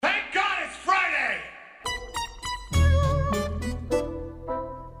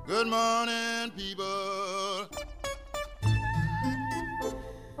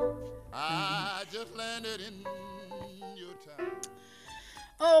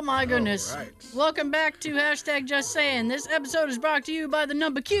Oh my goodness. Right. Welcome back to Hashtag Just Saying. This episode is brought to you by the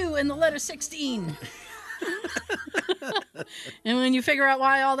number Q and the letter 16. And when you figure out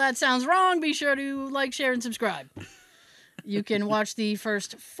why all that sounds wrong, be sure to like, share, and subscribe. You can watch the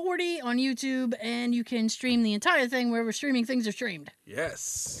first 40 on YouTube, and you can stream the entire thing wherever streaming things are streamed.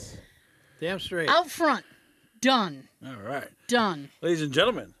 Yes. Damn straight. Out front. Done. All right. Done. Ladies and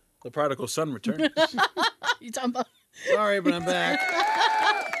gentlemen, the prodigal son returns. You talking about... Sorry, but I'm back.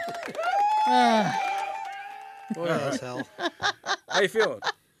 Boy, that's hell. How you feeling?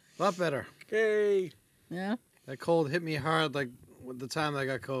 A lot better. Okay. Yeah? That cold hit me hard like the time I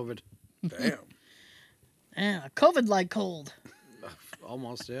got COVID. Damn. Yeah, COVID-like cold.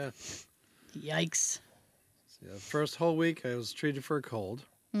 Almost, yeah. Yikes. The first whole week I was treated for a cold.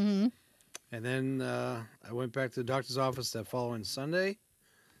 Mm-hmm. And then I went back to the doctor's office that following Sunday,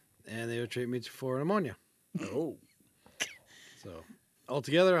 and they would treat me for pneumonia. Oh. So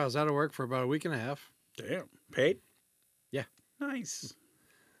altogether, I was out of work for about a week and a half. Damn. Paid? Yeah. Nice.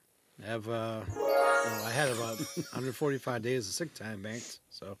 I have, I had about 145 days of sick time banked.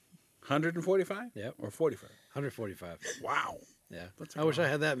 So 145? Yep. Or 45? 145. Wow. Yeah. That's I wish I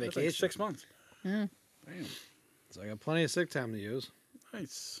had that That's vacation. like 6 months. Yeah. Damn. So I got plenty of sick time to use.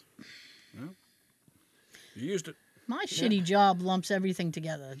 Nice. Well, you used it. My shitty job lumps everything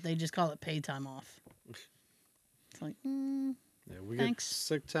together. They just call it paid time off. It's like, Yeah, we Thanks. get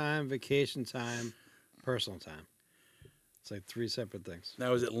sick time, vacation time, personal time. It's like 3 separate things.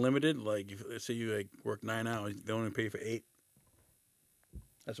 Now, is it limited? Like, if, let's say you like work 9 hours, they only pay for 8.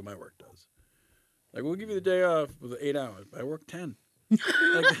 That's what my work does. Like, we'll give you the day off with 8 hours. But I work 10.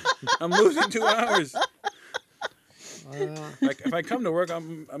 Like, I'm losing 2 hours. Like, if I come to work,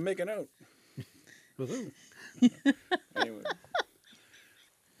 I'm making out. With who? Anyway.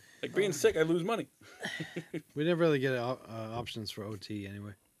 Like, being sick, I lose money. We never really get options for OT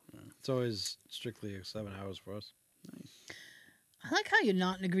anyway. It's always strictly 7 hours for us. I like how you're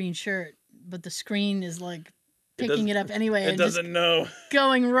not in a green shirt, but the screen is like picking it up anyway It and just doesn't know.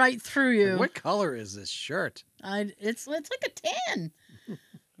 going right through you. What color is this shirt? It's like a tan.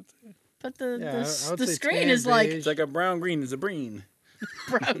 But Yeah, I would the say screen tan, is like beige. It's like a brown green. It's a breen.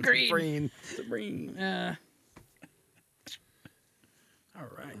 brown green. Green. It's a breen. All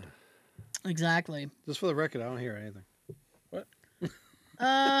right. Exactly. Just for the record, I don't hear anything. What?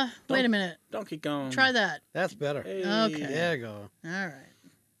 Wait a minute. Donkey Kong. Try that. That's better. Hey. Okay. There you go. All right.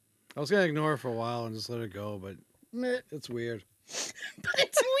 I was going to ignore it for a while and just let it go, but Meh. it's weird. But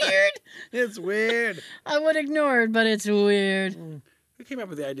it's weird. It's weird. I would ignore it, but it's weird. Who came up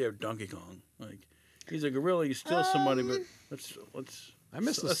with the idea of Donkey Kong? Like, he's a gorilla. You steal somebody, but let's I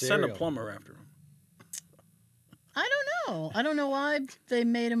miss the let's send a cereal. plumber after him. I don't know. I don't know why they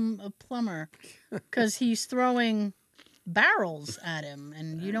made him a plumber, because he's throwing barrels at him,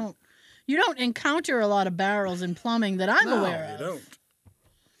 and you don't encounter a lot of barrels in plumbing that I'm aware You of.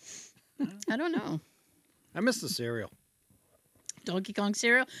 don't. I don't know. I miss the cereal. Donkey Kong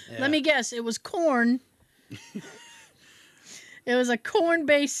cereal. Yeah. Let me guess. It was corn. It was a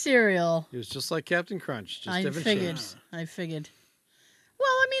corn-based cereal. It was just like Captain Crunch, just I different figured. shapes. I figured. Well,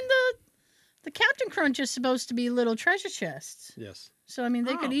 I mean the Captain Crunch is supposed to be little treasure chests. Yes. So I mean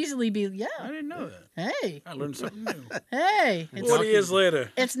they could Oh. easily be I didn't know that. Hey. I learned something new. Hey. It's 40 years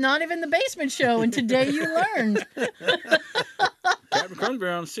later, It's not even the basement show, and today you learned. Captain Crunch been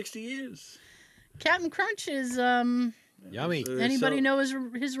around 60 years. Captain Crunch is Yummy. anybody So- know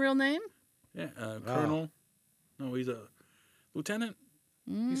his real name? Yeah, Colonel. No, he's a lieutenant.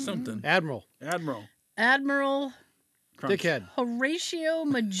 He's something. Admiral. Admiral. Admiral Crunch. Dickhead. Horatio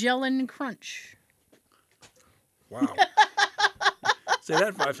Magellan Crunch. Wow. Say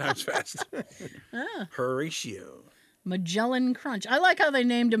that 5 times fast. Ah, Horatio. Magellan Crunch. I like how they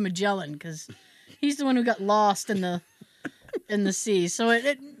named him Magellan because he's the one who got lost in the sea. So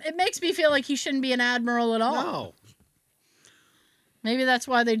it makes me feel like he shouldn't be an admiral at all. No. Maybe that's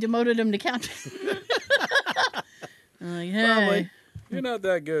why they demoted him to captain. Like, hey, Probably. You're not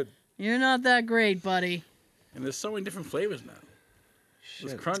that good. you're not that great, buddy. And there's so many different flavors now.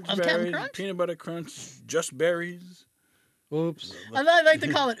 There's Shit. Crunch Of Captain berries, Crunch? peanut butter crunch, just berries. Oops. I like to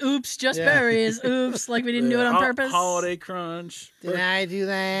call it oops, just Yeah. berries. Oops, like we didn't do it on purpose. Holiday crunch. Did I do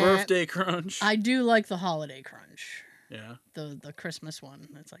that? Birthday crunch. I do like the holiday crunch. Yeah. The Christmas one.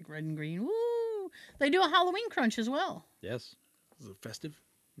 It's like red and green. Woo! They do a Halloween crunch as well. Yes. Is it festive?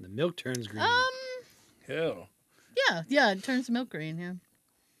 The milk turns green. Hell. Yeah, it turns the milk green, yeah.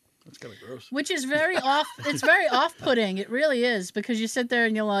 That's kind of gross. Which is very it's very off-putting. It really is, because you sit there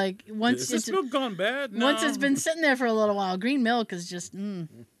and you're like, Is once this milk gone bad? once No. it's been sitting there for a little while, green milk is just I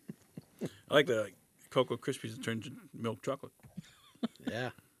like the Cocoa Krispies that turns into milk chocolate. Yeah.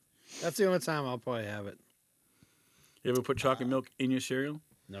 That's the only time I'll probably have it. You ever put chocolate milk in your cereal?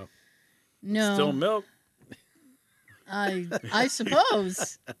 No. No. Still milk. I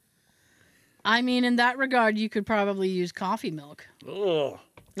suppose. I mean, in that regard, you could probably use coffee milk. Oh,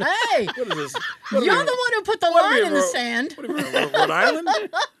 Hey, what is this? you're the one who put the what are we, line in the Ro- sand. What are we, Rhode Island?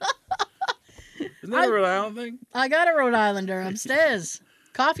 Isn't that a Rhode Island thing? I got a Rhode Islander upstairs.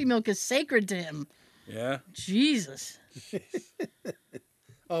 Coffee milk is sacred to him. Yeah. Jesus.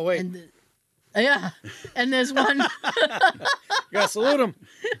 Oh, wait. And yeah, and there's one. You gotta salute him.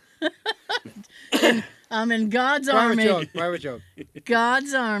 I'm in God's Private army. joke. Private joke.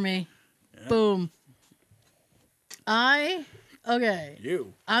 God's army. Yeah. Boom. Okay.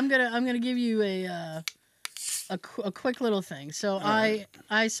 You. I'm gonna give you a quick little thing. So right.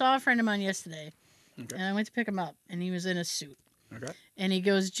 I saw a friend of mine yesterday, Okay. and I went to pick him up, and he was in a suit, Okay. and he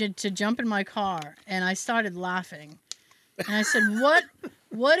goes to jump in my car, and I started laughing, and I said,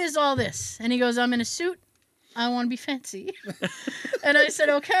 What is all this? And he goes, I'm in a suit. I want to be fancy, and I said,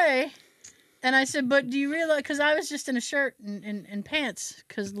 okay. And I said, but do you realize, because I was just in a shirt and pants,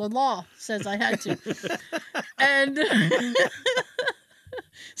 because the law says I had to. And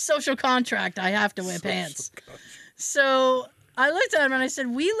social contract, I have to wear pants. So I looked at him and I said,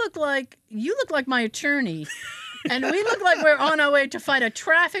 you look like my attorney. And we look like we're on our way to fight a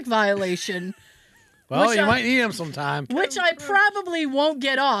traffic violation, Well, Which you I- might need him sometime. which I probably won't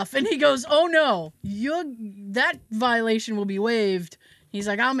get off. And he goes, oh no, that violation will be waived. He's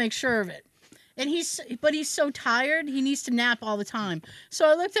like, I'll make sure of it. And he's so tired, he needs to nap all the time. So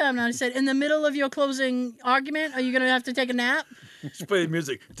I looked at him and I said, in the middle of your closing argument, are you going to have to take a nap? Just play the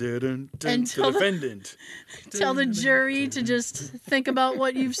music. Dun, dun, And the tell the- defendant. Tell the jury to just think about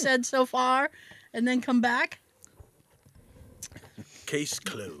what you've said so far and then come back? Case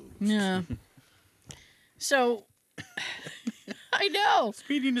closed. Yeah. So, I know.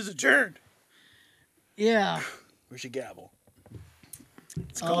 Meeting is adjourned. Yeah. Where's your gavel?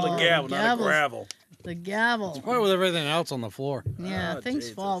 It's called Oh, a gavel, not a gavel's- gravel. The gavel. Probably with everything else on the floor. Yeah, Ah, things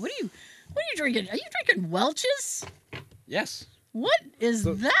Jesus. fall. What are you drinking? Are you drinking Welch's? Yes. What is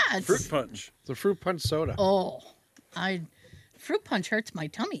The that? Fruit punch. The fruit punch soda. Oh, fruit punch hurts my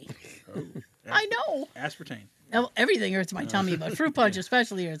tummy. Oh, I know. aspartame. Oh, everything hurts my tummy, but fruit punch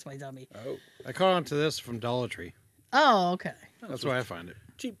especially hurts my tummy. Oh, I caught on to this from Dollar Tree. Oh, okay. That's why I find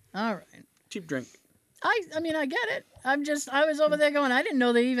it. All right. cheap drink. I mean, I get it. I was over there going, I didn't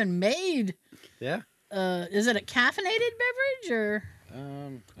know they even made. Yeah. Is it a caffeinated beverage or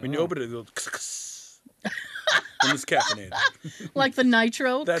When you open it, it'll when it's caffeinated. like the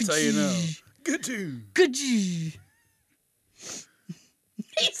nitro? That's how you know. Good too. Good. He's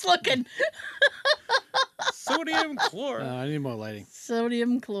looking. Sodium chloride. I need more lighting.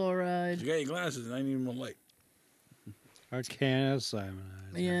 Sodium chloride. You got your glasses, and I need more light. Arcana Simon.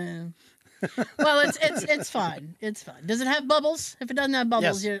 Yeah. Well, it's fine. It's fine. Does it have bubbles? If it doesn't have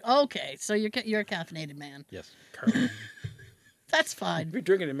bubbles, Yes. you're okay. So you're a caffeinated man. Yes. Carl. That's If fine. you're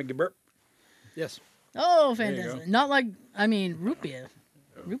drinking it, make you burp. Yes. Oh, There you fantastic. go. Not like root beer.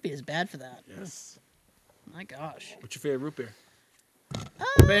 Root beer is bad for that. Yes. My gosh. What's your favorite root beer?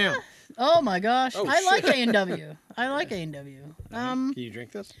 Bam. Oh my gosh. Oh, I like shit. A&W. I like A&W. Can you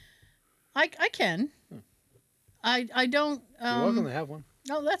drink this? I can. I don't. You're welcome to have one.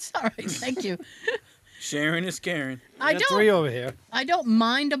 No, that's all right. Thank you. Sharing is caring. I Got don't. 3 over here. I don't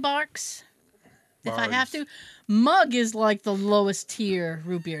mind a Barks if I have Bargs. to. Mug is like the lowest tier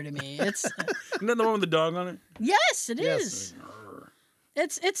root beer to me. It's Isn't that the one with the dog on it? yes, it Yes. is.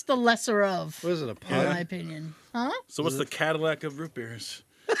 It's the lesser of, What is it, a in pug? my opinion. Huh? So what's the Cadillac of root beers?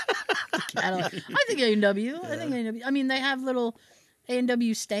 I think A&W. I think A&W. I mean, they have little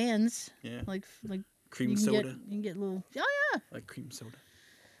A&W stands. Yeah. Like Cream you can soda. get you can get little. Oh yeah, Like cream soda.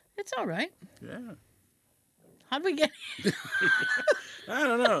 it's all right. Yeah. How'd we get I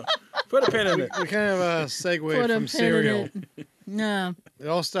don't know. Put a pin in it. We kind of segue put a from pin cereal. in it? No. It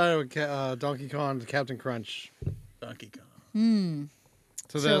all started with Donkey Kong to Captain Crunch Donkey Kong.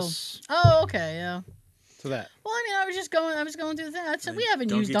 to So- this Oh, okay. Yeah. to that. Well, I mean, I was going through the thing. I said we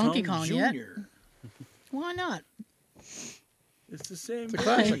haven't used Donkey Kong yet. Jr. Why not? It's the same. It's a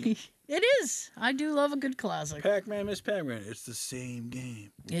classic. It is. I do love a good classic. Pac-Man, Miss Pac-Man. It's the same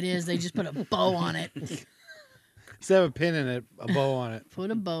game. It is. They just put a bow on it. Instead of a pin in it, a bow on it.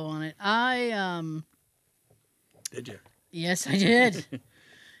 Put a bow on it. Did you? Yes, I did.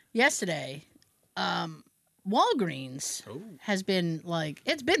 Yesterday, Walgreens Oh. has been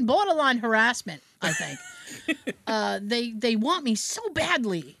it's been borderline harassment, I think. They want me so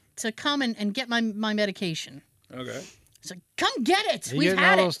badly to come and get my medication. Okay. So come get it. Are you We've getting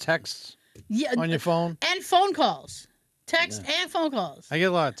had all it. those texts Yeah, on your phone? and phone calls. Text and phone calls I get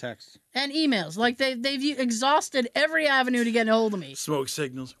a lot of texts. and emails. Like they've exhausted every avenue to get a hold of me. Smoke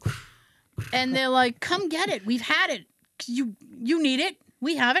signals. And they're like, "Come get it. We've had it. You need it.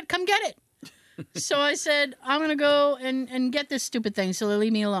 We have it. Come get it." So I said, "I'm gonna go and get this stupid thing." So they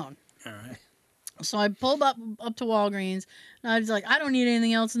leave me alone. All right. So I pulled up to Walgreens, and I was like, "I don't need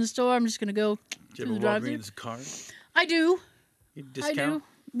anything else in the store. I'm just gonna go Do you to have the a drive-thru." Walgreens card? I do. You I discount? do.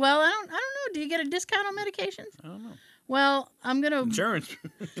 Well, I don't know. Do you get a discount on medications? I don't know. Well, I'm gonna. Insurance.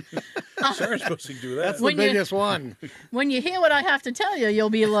 Insurance supposed to do that. That's the When you- biggest one. When you hear what I have to tell you, you'll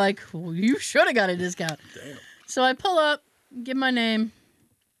be like, well, "You should have got a discount." Damn. So I pull up, give my name.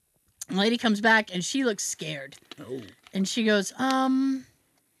 Lady comes back and she looks scared. Oh. And she goes,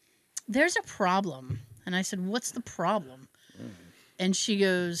 there's a problem. And I said, "What's the problem?" And she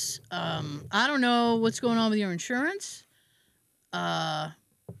goes, "I don't know what's going on with your insurance.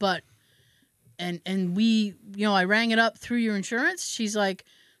 But, and we, I rang it up through your insurance." She's like,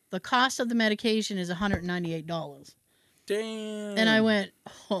 "The cost of the medication is $198. Damn. And I went,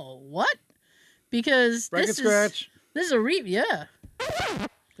 "Oh, what?" Because Record scratch. this is a yeah.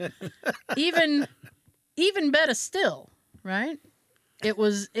 even better still, right? It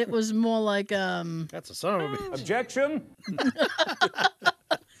was more like That's a son of a bitch. Objection.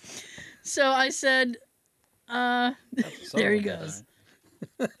 so I said, Son there he of a goes.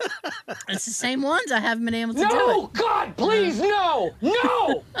 It's the same ones. I haven't been able to do No, it. God, please, no,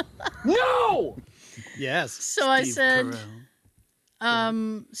 no, no. Yes. So I Steve said,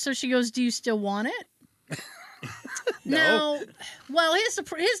 Carell. so she goes, "Do you still want it?" No. Now, well,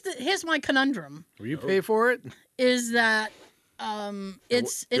 here's my conundrum Will you pay for it? is that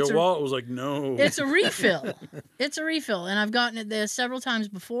it's Your wallet was like, no. It's a refill. It's a refill. And I've gotten it there several times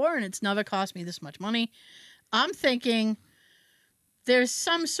before, and it's never cost me this much money. I'm thinking there's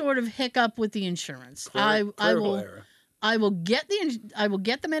some sort of hiccup with the insurance. Clerical error. I will get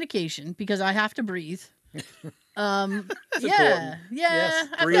the medication because I have to breathe. Yeah. important. Yes.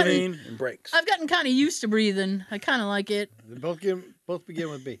 Breathing and breaks. I've gotten kind of used to breathing. I kind of like it. They both begin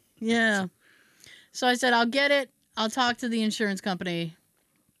with B. Yeah. So I said, "I'll get it. I'll talk to the insurance company.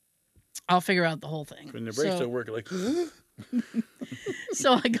 I'll figure out the whole thing." When the brakes so, don't work, like,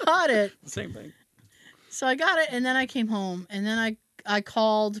 so I got it. same thing. So I got it, and then I came home, and then I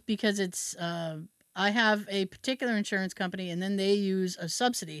called because it's I have a particular insurance company, and then they use a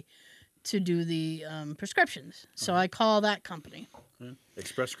subsidy to do the prescriptions. So I call that company.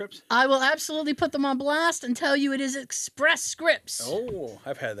 Express Scripts? I will absolutely put them on blast and tell you it is Express Scripts. Oh,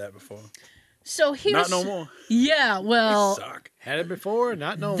 I've had that before. So here's Not no more. Yeah, well, They suck. Had it before,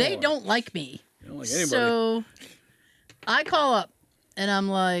 not no they more. don't like me. You don't like anybody. So I call up and I'm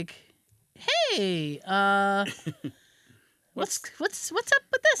like, "Hey, what's up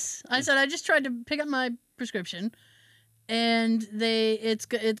with this?" I said, "I just tried to pick up my prescription, and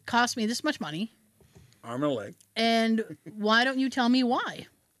it cost me this much money. Arm and a leg. And why don't you tell me why?"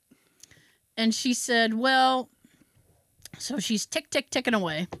 And she said, "Well," so she's ticking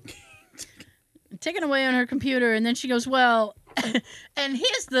away on her computer, and then she goes, "Well," and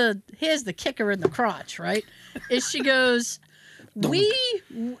here's the kicker in the crotch, right? Is she goes,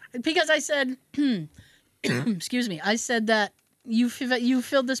 because I said, excuse me, I said that you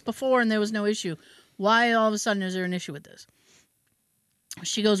filled this before and there was no issue. Why all of a sudden is there an issue with this?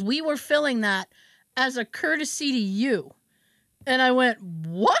 She goes, "We were filling that as a courtesy to you." And I went,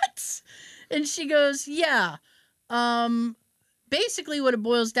 "What?" And she goes, "Yeah. Basically what it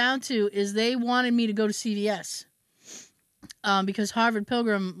boils down to is they wanted me to go to CVS. Because Harvard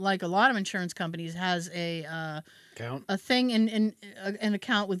Pilgrim, like a lot of insurance companies, has a Count. a thing in an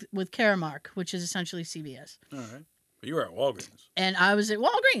account with Caremark, which is essentially CVS. All right. But you were at Walgreens. And I was at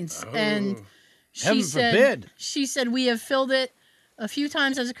Walgreens, and Oh. she Heaven said, "We have filled it a few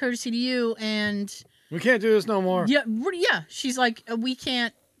times as a courtesy to you, and We can't do this no more. yeah." She's like, "We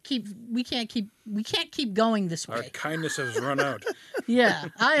can't keep going this Our way." kindness has run out. Yeah,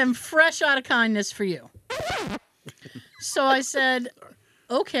 I am fresh out of kindness for you. So I said,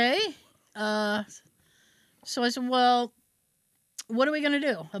 "Okay." So I said, "Well, what are we going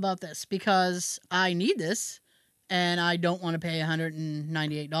to do about this? Because I need this, and I don't want to pay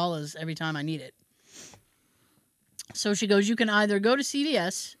 $198 every time I need it." So she goes, "You can either go to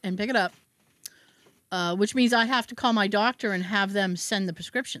CVS and pick it up, which means I have to call my doctor and have them send the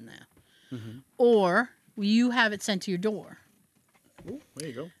prescription there, or you have it sent to your door." Ooh, there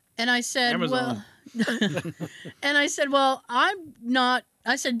you go. And I said, Amazon. "Well, I'm not."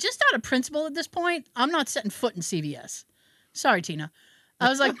 I said, "Just out of principle at this point, I'm not setting foot in CVS. Sorry, Tina." I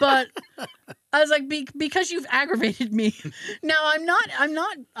was like, "But I was like, because you've aggravated me. Now,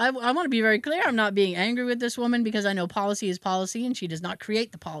 I want to be very clear. I'm not being angry with this woman because I know policy is policy and she does not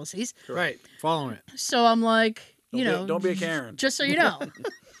create the policies. Right. Following it. So I'm like, Don't be a Karen. just so you know.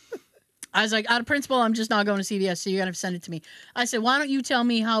 I was like, out of principle, I'm just not going to CVS, so you're going to have to send it to me. I said, why don't you tell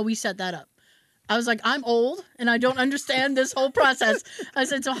me how we set that up? I was like, I'm old and I don't understand this whole process. I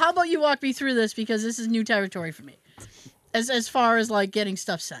said, so how about you walk me through this because this is new territory for me. As far as like getting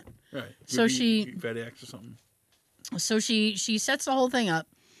stuff sent. Right. So FedEx or something. So she sets the whole thing up,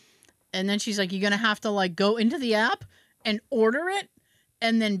 and then she's like, "You're gonna have to like go into the app and order it,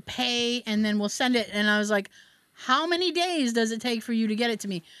 and then pay, and then we'll send it." And I was like, "How many days does it take for you to get it to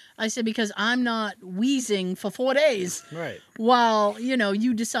me?" I said, "Because I'm not wheezing for 4 days Right. while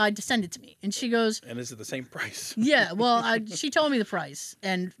you decide to send it to me." And she goes, And is it the same price? "Yeah." Well, she told me the price,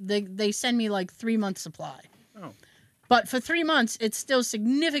 and they send me like 3 months supply. Oh. But for 3 months, it's still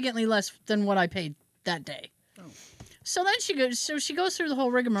significantly less than what I paid that day. Oh. So then she goes through the whole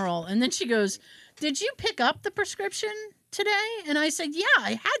rigmarole, and then she goes, "Did you pick up the prescription today?" And I said, "Yeah,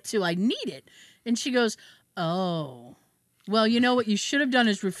 I had to. I need it." And she goes, "Oh, well, you know what you should have done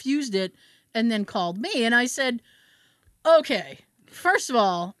is refused it and then called me." And I said, "Okay, first of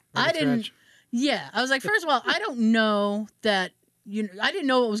all, I didn't." Scratch. Yeah, I was like, first of all, I don't know that I didn't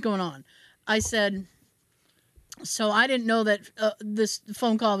know what was going on. I said. So I didn't know that this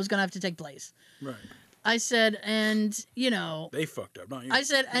phone call was going to have to take place. Right. I said, and They fucked up, not you. I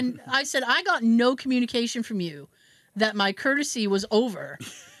said, I got no communication from you that my courtesy was over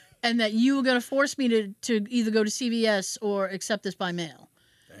and that you were going to force me to either go to CVS or accept this by mail.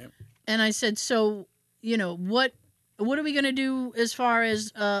 Damn. And I said, so, what are we going to do as far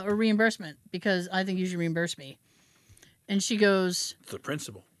as a reimbursement? Because I think you should reimburse me. And she goes, It's the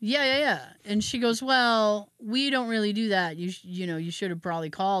principle. Yeah. And she goes, well, we don't really do that. You should have probably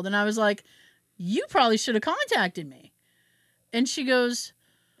called. And I was like, you probably should have contacted me. And she goes,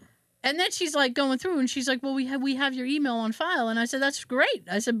 and then she's like going through and she's like, well, we have your email on file. And I said, that's great.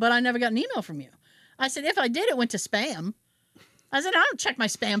 I said, but I never got an email from you. I said, if I did, it went to spam. I said, I don't check my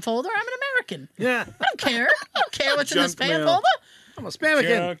spam folder. I'm an American. Yeah. I don't care. I don't care what's in the Junk spam mail. folder. I'm a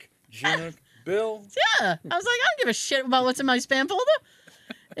Spamican. Junk. Bill. Yeah. I was like, I don't give a shit about what's in my spam folder.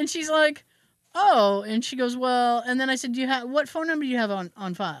 And she's like, oh. And she goes, well, and then I said, what phone number do you have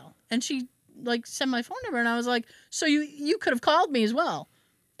on file? And she like sent my phone number and I was like, so you could have called me as well.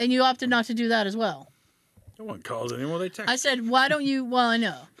 And you opted not to do that as well. No one calls anymore. They text. I said, why don't you? Well, I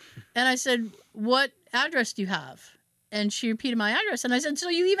know. And I said, what address do you have? And she repeated my address. And I said, so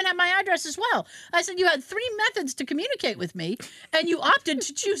you even have my address as well. I said, you had 3 methods to communicate with me and you opted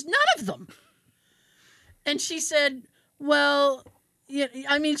to choose none of them. And she said, well, yeah,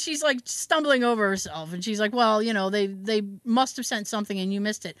 I mean, she's like stumbling over herself. And she's like, well, they must have sent something and you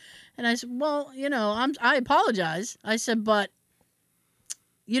missed it. And I said, well, I apologize. I said, but,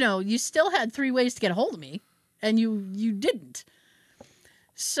 you still had 3 ways to get a hold of me and you didn't.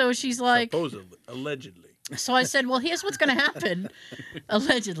 So she's like, Supposedly, allegedly. So I said, well, here's what's going to happen.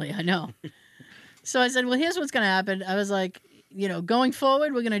 Allegedly, I know. So I said, well, here's what's going to happen. I was like, going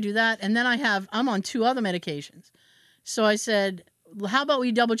forward, we're going to do that. And then I'm on 2 other medications. So I said, well, how about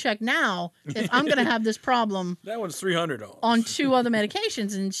we double check now if I'm going to have this problem That one's $300. on 2 other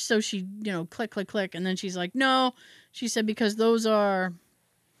medications. And so she, click. And then she's like, no, she said, because those are,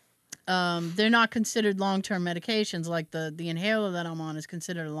 they're not considered long-term medications. Like the inhaler that I'm on is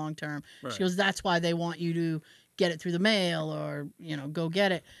considered a long-term. Right. She goes, that's why they want you to get it through the mail or, go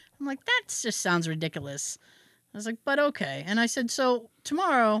get it. I'm like, that just sounds ridiculous. I was like, but okay. And I said, so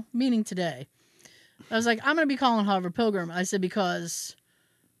tomorrow, meaning today, I was like, I'm going to be calling Harvard Pilgrim. I said, because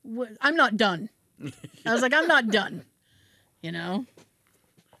I'm not done. I was like, I'm not done. Dive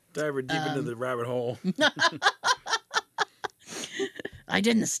deep into the rabbit hole. I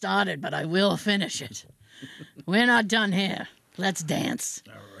didn't start it, but I will finish it. We're not done here. Let's dance.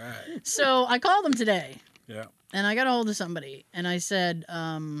 All right. So I called him today, Yeah. and I got a hold of somebody, and I said, Get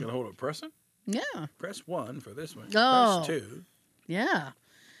a hold of a person? yeah, Press 1 for this one. Oh. Press 2. yeah.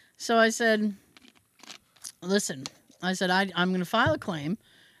 So I said, listen, I said, I'm going to file a claim.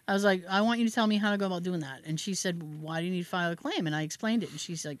 I was like, I want you to tell me how to go about doing that. And she said, why do you need to file a claim? And I explained it. And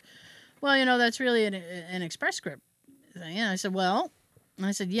she's like, well, that's really an Express Script thing. And I said, well,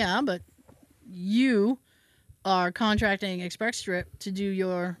 yeah, but you are contracting Express Script to do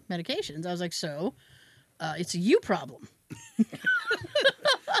your medications. I was like, so it's a you problem.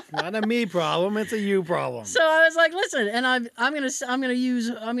 Not a me problem. It's a you problem. So I was like, listen, and I'm gonna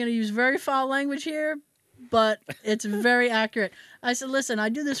use very foul language here, but it's very accurate. I said, listen, I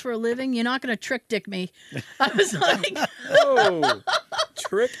do this for a living. You're not going to trick dick me. I was like, Oh,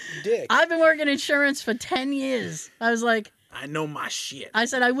 trick dick. I've been working insurance for 10 years. I was like, I know my shit. I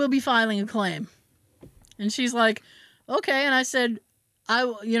said, I will be filing a claim. And she's like, okay. And I said,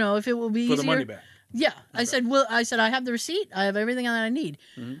 if it will be For easier. the money back. Yeah. I said, well, I have the receipt. I have everything that I need.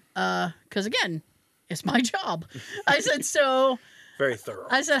 Mm-hmm. Because again, it's my job. I said, so Very thorough.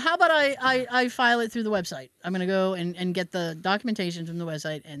 I said, how about I file it through the website? I'm going to go and get the documentation from the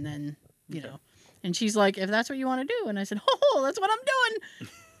website and then, you know. And she's like, if that's what you want to do. And I said, oh, that's what I'm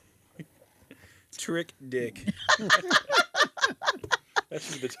doing. Trick dick. That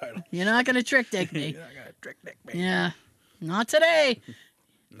should be the title. You're not going to trick dick me. You're not gonna trick dick me. Yeah. Not today.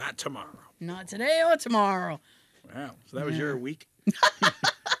 Not tomorrow. Not today or tomorrow. Wow. So that was your week?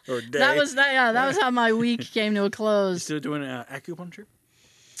 Or day? That was how my week came to a You close. still doing acupuncture?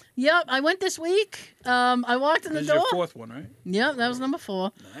 Yep, I went this week. I walked in the This is door. your fourth one, right? Yep, that was number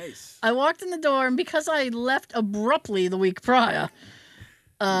 4. Nice. I walked in the door, and because I left abruptly the week prior,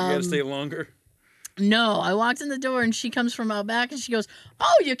 You gotta stay longer. no, I walked in the door, and she comes from out back, and she goes,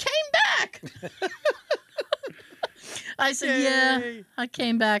 "Oh, you came back." I said, "Yeah, Yay. I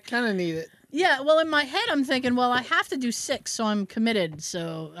came back." Kind of need it. Yeah, well, in my head, I'm thinking, well, I have to do 6, so I'm committed.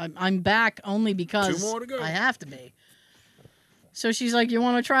 So I'm back only because 2 more to go. I have to be. So she's like, "You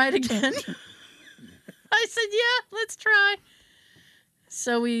want to try it again?" I said, "Yeah, let's try."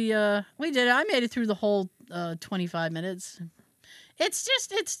 So we did it. I made it through the whole 25 minutes.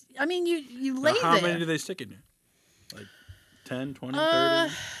 I mean, you lay Now, how there. many do they stick in you? Like 10, 20,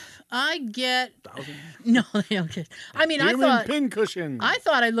 30, I get 1,000? no, they don't get. I mean, I Human thought pincushion. I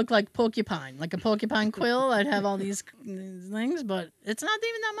thought I'd look like porcupine, like a porcupine quill. I'd have all these things, but it's not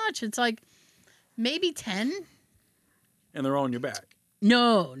even that much. It's like maybe 10. And they're all on your back.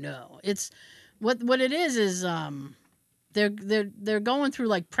 No. It's what it is they're going through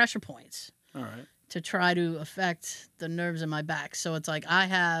like pressure points All right. to try to affect the nerves in my back. So it's like I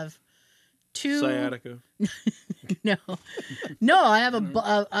have 2 Sciatica. No, I have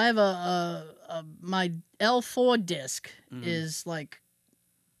my L4 disc is like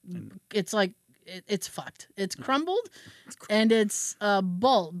it's like it's fucked. It's crumbled and it's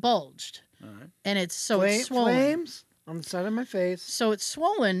bulged. All right. And it's swollen. Flames on the side of my face. So it's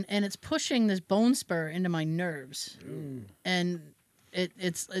swollen and it's pushing this bone spur into my nerves. And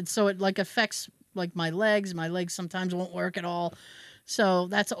it's so it like affects like my legs. My legs sometimes won't work at all. So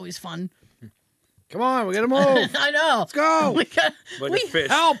that's always fun. Come on, we gotta move. I know. Let's go. We got, Like we, a fish.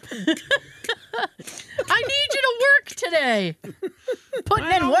 Help. I need you to work today. Putting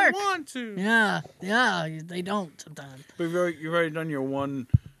I in don't work. want to. Yeah, they don't sometimes. But you've already done your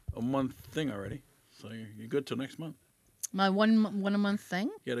a month thing already. So you're good till next month. My one a month thing?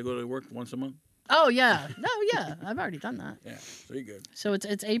 You got to go to work once a month. Oh yeah. No, yeah. I've already done that. Yeah. So you're good. So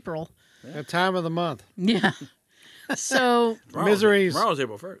it's April. The time of the month. Yeah. So Miseries. Tomorrow's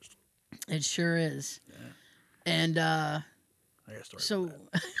April 1st. it sure is. Yeah. And I got a story. so for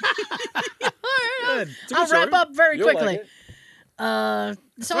that. Good. It's a I'll good wrap story. up very You'll quickly. like it. So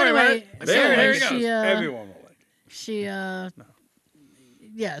Sorry, anyway, man. so There he she goes. Everyone will like it. she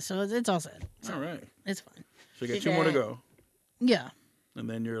yeah, so it's all set. So All right. it's fine. So you got 2 more to go. Yeah. And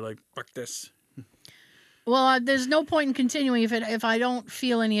then you're like, fuck this. Well, there's no point in continuing if I don't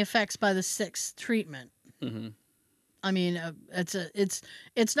feel any effects by the 6th treatment. Mm-hmm. I mean,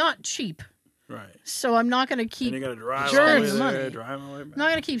 it's not cheap, Right. so I'm not going to keep. And you got to drive all Spending the way money. there, drive all the way back. I'm not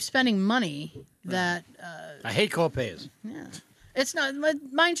going to keep spending money that. I hate co-pays. Yeah, it's not.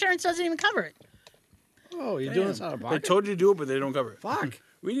 My insurance doesn't even cover it. Oh, you're Damn. doing this out of They pocket? told you to do it, but they don't cover it. Fuck.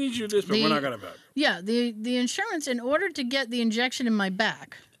 We need you to do this, but The- we're not going to back. Yeah, the insurance, in order to get the injection in my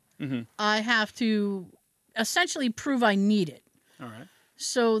back, Mhm. I have to essentially prove I need it. All right.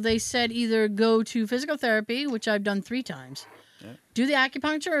 So they said either go to physical therapy, which I've done 3 times, Yeah. do the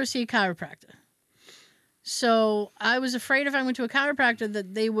acupuncture, or see a chiropractor. So I was afraid if I went to a chiropractor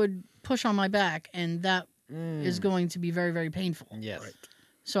that they would push on my back, and that is going to be very, very painful. Yes. Right.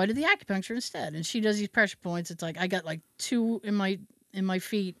 So I did the acupuncture instead, and she does these pressure points. It's like I got like 2 in my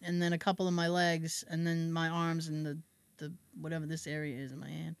feet, and then a couple in my legs, and then my arms, and the whatever this area is in my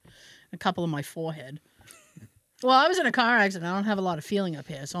hand, a couple in my forehead. Well, I was in a car accident. I don't have a lot of feeling up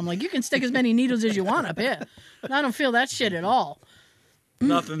here, so I'm like, you can stick as many needles as you want up here. And I don't feel that shit at all.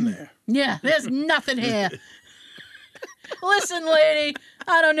 Nothing there. Yeah, there's nothing here. Listen, lady,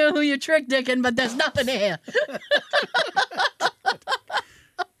 I don't know who you're trick dicking, but there's nothing here.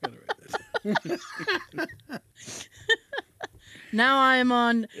 Gotta write that. Now I am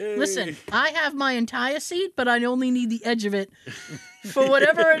on. Yay. Listen, I have my entire seat, but I only need the edge of it for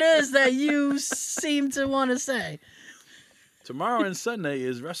whatever it is that you seem to want to say. Tomorrow and Sunday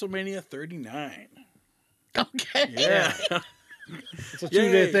is WrestleMania 39. Okay. Yeah. It's a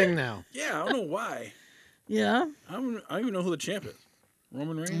 2-day Yay. thing now. Yeah, I don't know why. Yeah. I don't even know who the champ is.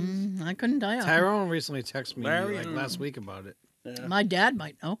 Roman Reigns? I couldn't die. Tyrone recently texted me Larry, like last week about it. Yeah. My dad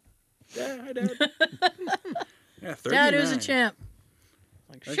might know. Yeah, hi, Dad. Yeah, 39. Dad, who's a champ?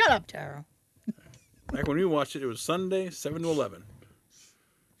 Like, shut up, Taro. Back when we watched it, it was Sunday, 7 to 11.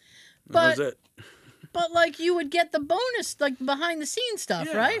 That But- was it. But like you would get the bonus, like behind the scenes stuff,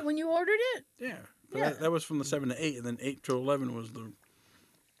 Yeah. right? When you ordered it. Yeah. But Yeah. That was from the 7 to 8, and then 8 to 11 was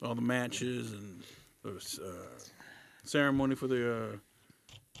all the matches and the ceremony for the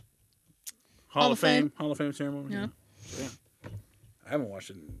Hall of Fame. Hall of Fame ceremony. Yeah. So, yeah. I haven't watched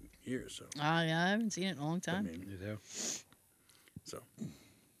it in years, so. Yeah, I haven't seen it in a long I time. mean, You do? so.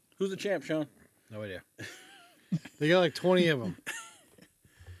 Who's the champ, Sean? No idea. They got like 20 of them.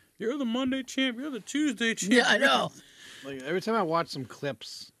 You're the Monday champ. You're the Tuesday champ. Yeah, I know. Like every time I watch some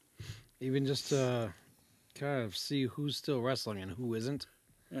clips, even just to kind of see who's still wrestling and who isn't.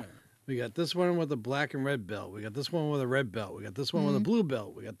 Yeah. We got this one with a black and red belt. We got this one with a red belt. We got this one with a blue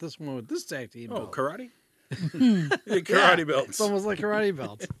belt. We got this one with this tag team Oh, belt. karate? Yeah, karate belts. It's almost like karate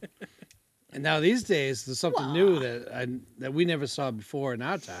belts. And now these days, there's something new that we never saw before in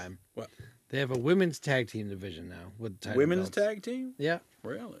our time. What? They have a women's tag team division now with title Women's belts. tag team? Yeah.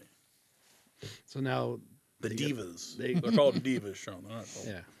 Really? So now, The They get- Divas. they- They're called Divas, Sean. They're not called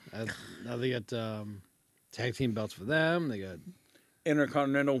yeah, now they got tag team belts for them. They got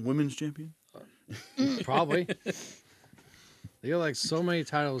Intercontinental Women's Champion. probably. They got like so many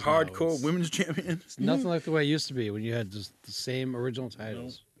titles. now. Hardcore It's- Women's Champion. It's nothing like the way it used to be when you had just the same original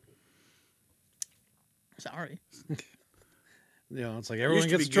titles. Sorry. You know, it's like everyone used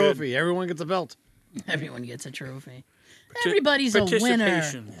to gets a be good. trophy, everyone gets a belt. Everyone gets a trophy. Parti- Everybody's a winner.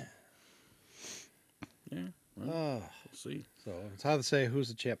 participation. Yeah, Oh, we'll see. so it's hard to say who's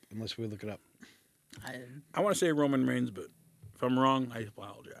the champ unless we look it up. I want to say Roman Reigns, but if I'm wrong, I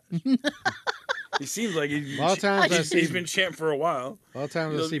apologize. He seems like A lot of times I see, he's been champ for a while. a lot of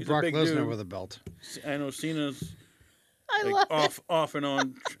times I he's a- see he's a Brock big Lesnar dude. with a belt. I know Cena's I like love off and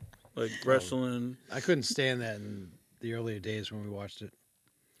on, like wrestling. I couldn't stand that in the earlier days when we watched it.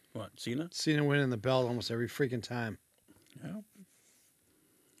 What, Cena? Cena winning the belt almost every freaking time. Yeah.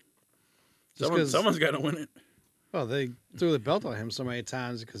 Just 'cause- Someone's got to win it. Well, they threw the belt on him so many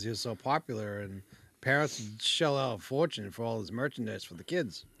times because he was so popular, and parents would shell out a fortune for all his merchandise for the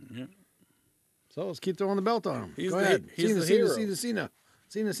kids. Yeah. So let's keep throwing the belt on him. He's Go the- ahead. he's Cena, the Cena, hero. Cena, Cena.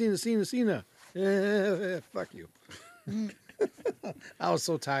 Cena, Cena, Cena, Cena. Yeah, fuck you. I was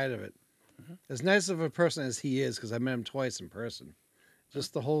so tired of it. As nice of a person as he is, because I met him twice in person.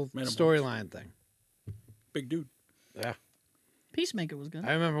 Just the whole Met him storyline thing. Big dude. Yeah. Peacemaker was good.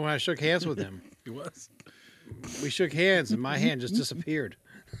 I remember when I shook hands with him. He was. We shook hands, and my hand just disappeared.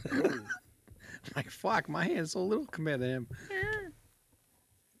 Like, fuck, my hand's so little compared to him.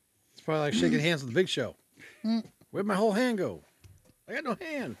 It's probably like shaking hands with the Big Show. Where'd my whole hand go? I got no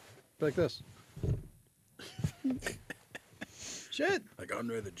hand. Like this. Shit. Like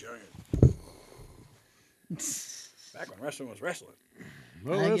Andre the Giant. Back when wrestling was wrestling.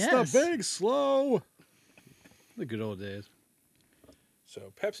 Well, I that's guess. the big slow. The good old days.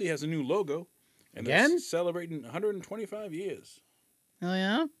 So Pepsi has a new logo. And Again? they're celebrating 125 years. Oh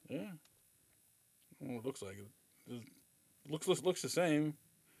yeah. Yeah. Well, it looks like it. Looks the same.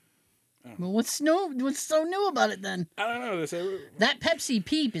 Well, what's so new about it then? I don't know. They say, That Pepsi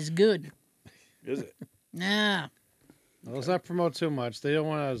Peep is good. is it? Nah. Well, let's not promote too much. They don't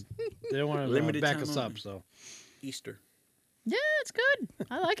want to. They don't want to Limited back time us only. up. So Easter. Yeah, it's good.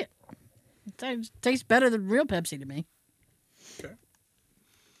 I like it. Tastes better than real Pepsi to me. Okay.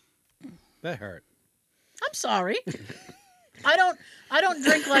 that hurt. I'm sorry. I don't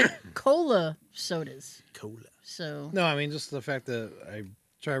drink like cola sodas. Cola. So No, I mean just the fact that I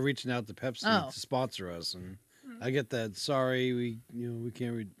try reaching out to Pepsi Oh. to sponsor us, and I get that. Sorry, we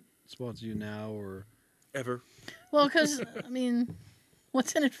can't sponsor you now, or Ever. well, because I mean,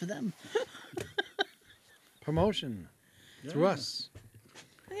 what's in it for them? promotion through us.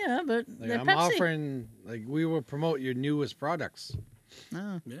 Yeah, but Like, they're I'm Pepsi. offering, like, we will promote your newest products.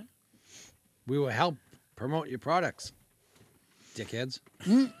 Oh. Yeah. We will help promote your products, dickheads.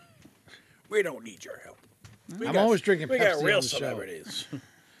 We don't need your help. We I'm got- always drinking We Pepsi got real on the show. celebrities.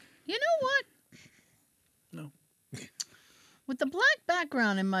 You know what? No. With the black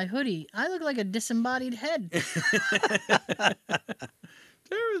background in my hoodie, I look like a disembodied head. Tara's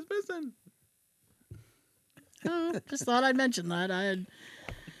missing. Oh, just thought I'd mention that.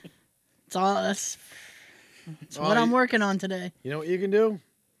 That's It's what I'm working on today. You know what you can do?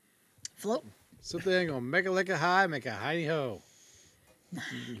 Float. Sit there and go make a lick a high, make a hidey ho.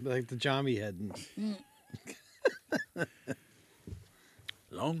 Like the Jambi head.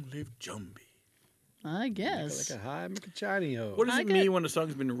 Long live Jumbie. I guess. Make a high, make a shiny ho. What does I it get- mean when the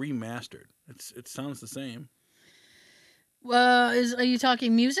song's been remastered? It sounds the same. Are you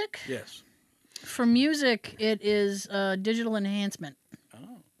talking music? Yes. For music, it is digital enhancement.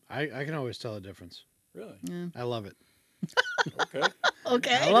 Oh, I can always tell the difference. really? I love it. Okay.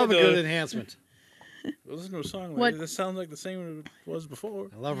 Okay. I love a The- good enhancement. Listen to a song like What- this. Sounds like the same as it was before.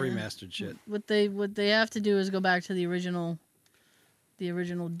 I love remastered shit. What they have to do is go back to the original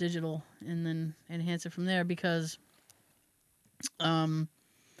digital and then enhance it from there because in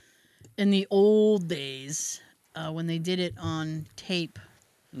the old days when they did it on tape,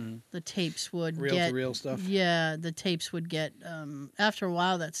 the tapes would Reel get to reel stuff. yeah, the tapes would get after a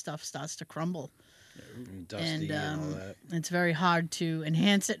while that stuff starts to crumble. And dusty and all that. It's very hard to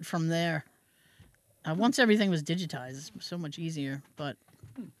enhance it from there. Once everything was digitized, it was so much easier. But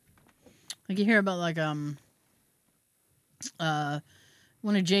like you hear about like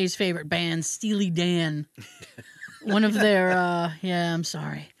one of Jay's favorite bands, Steely Dan. One of their I'm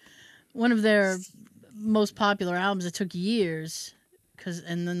sorry, one of their most popular albums. It took years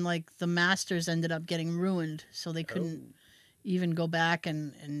and then like the masters ended up getting ruined, so they couldn't even go back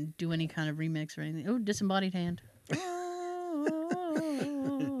and do any kind of remix or anything. Oh, Disembodied Hand.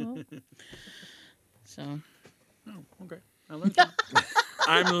 So, Oh, okay. I learned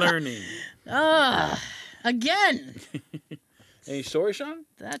I'm learning. again, Any story, Sean?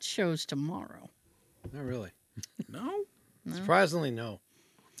 that show's tomorrow. Not really. No. Surprisingly, no.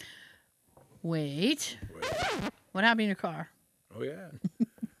 Wait, what happened in your car? Oh yeah.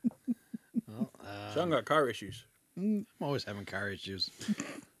 Well, Sean got car issues. I'm always having car issues.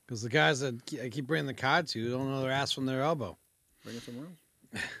 Because the guys that I keep bringing the car to don't know their ass from their elbow. Bring it somewhere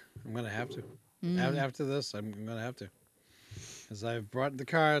else. I'm going to have to. After this, I'm going to have to. Because I've brought the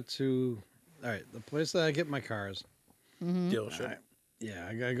car to, all right, the place that I get my cars. Dealership. Yeah,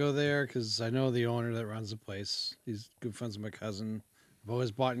 I got to go there because I know the owner that runs the place. He's good friends with my cousin. I've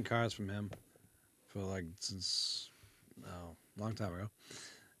always bought in cars from him for like since a long time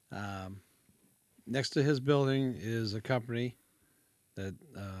ago. Next to his building is a company that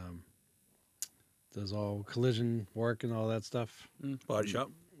does all collision work and all that stuff. Body shop.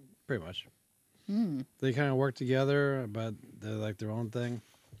 Pretty much. They kind of work together, but they're like their own thing.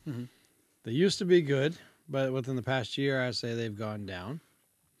 They used to be good, but within the past year, I say they've gone down.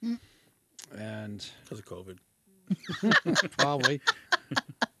 And Because of COVID. probably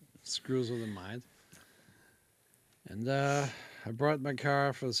screws with the mind. And I brought my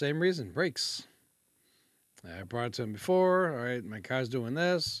car for the same reason, brakes. I brought it to him before. All right, my car's doing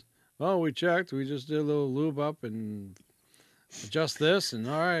this. Oh, we checked. We just did a little lube up and adjust this, and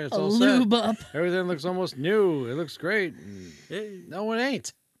all right, it's A all lube set. up. Everything looks almost new. It looks great. And Hey. no, it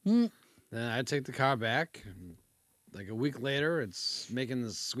ain't. Mm. Then I take the car back. And like a week later, it's making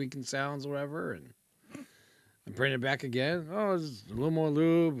the squeaking sounds, or whatever, and I bring it back again. Oh, it's a little more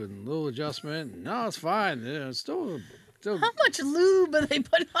lube and a little adjustment. No, it's fine. Yeah, it's still. How much lube are they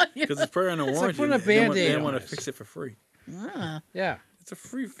putting on you? Because it's probably on a like warranty. putting a They want- Band-Aid They on want to it. fix it for free. Ah, Yeah, It's a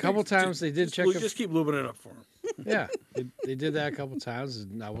free fix. Couple times they did check Just if- keep lubing it up for them. yeah. They did that a couple times,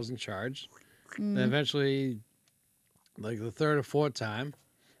 and I wasn't charged. Then eventually, like the third or fourth time,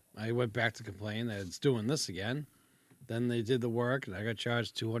 I went back to complain that it's doing this again. Then they did the work, and I got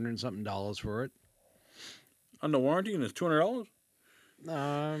charged $200 and something for it. Under warranty, and it's $200.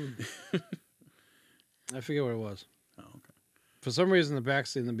 I forget what it was. Oh, okay. For some reason, the back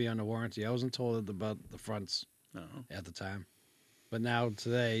seemed to be under warranty. I wasn't told about the fronts No. at the time. But now,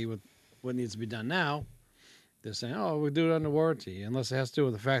 today, with what needs to be done now, they're saying, oh, we'll do it under warranty. Unless it has to do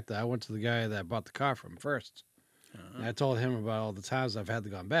with the fact that I went to the guy that I bought the car from first. And I told him about all the times I've had to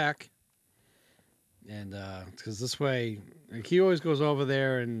go back. And because this way, like, he always goes over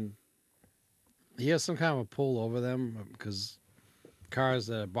there and he has some kind of a pull over them because cars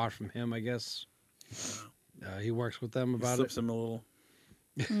that I bought from him, I guess. He works with them about Slips it. them a little.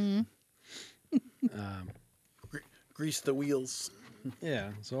 mm. Grease the wheels.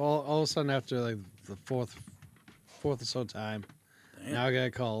 Yeah. So all of a sudden, after like the fourth or so time, Damn. now I got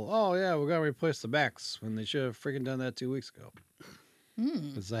a call. Oh yeah, we're gonna replace the backs when they should have freaking done that 2 weeks ago.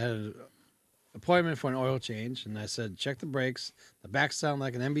 Because I had an appointment for an oil change, and I said check the brakes. The backs sound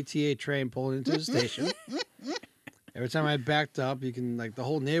like an MBTA train pulling into the station. Every time I backed up, you can like the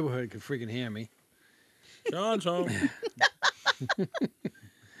whole neighborhood could freaking hear me. Sean's home.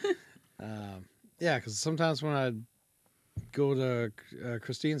 Yeah, because sometimes when I go to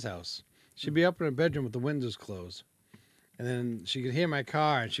Christine's house, She'd be up in her bedroom with the windows closed. And then she could hear my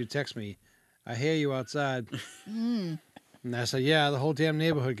car, and she'd text me, I hear you outside. Mm. And I said, yeah, the whole damn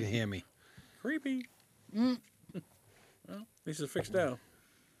neighborhood can hear me. Creepy. Mm. Well, at least it's fixed now.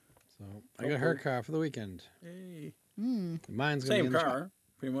 So I got her car for the weekend. Hey. Mm. Mine's going to be Same in the car,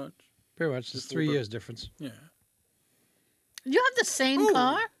 pretty much. Pretty much. It's 3 years difference. Yeah. You have the same Ooh.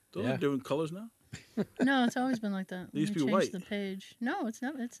 car? Those Yeah. are doing colors now? No, it's always been like that. They used Let to me be change white. the page. No, it's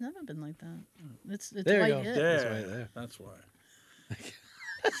never been like that. It's There you white. go. Yeah. That's Yeah. right there. That's why.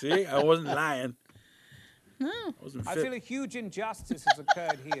 See, I wasn't lying. No. I wasn't I fit. feel a huge injustice has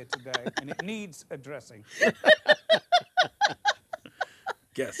occurred here today, and it needs addressing.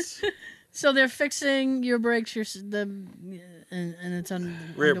 Guess. So they're fixing your brakes, and it's under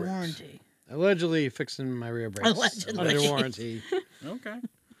Rear brakes. warranty. Allegedly fixing my rear brakes. Allegedly. Under warranty. Okay.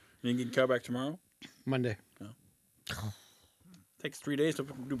 You can get the car back tomorrow? Monday. Takes 3 days to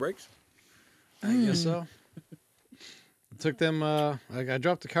do brakes? I guess so. Took them. I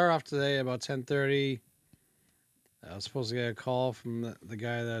dropped the car off today about 10:30. I was supposed to get a call from the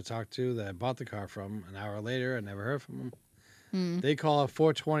guy that I talked to that I bought the car from. An hour later, I never heard from him. Mm. They call at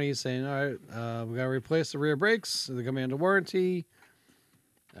 4:20 saying, "All right, we got to replace the rear brakes. They're gonna be under warranty.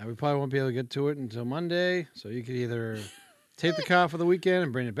 We probably won't be able to get to it until Monday. So you could either take the car for the weekend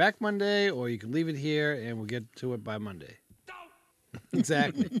and bring it back Monday, or you can leave it here and we'll get to it by Monday."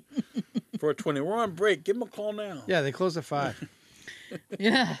 Exactly. 420. We're on break. Give him a call now. Yeah, they close at 5.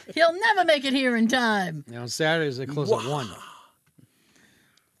 Yeah, he'll never make it here in time. Now on Saturdays they close at 1.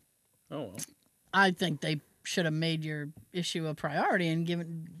 Oh, well. I think they should have made your issue a priority and Yeah.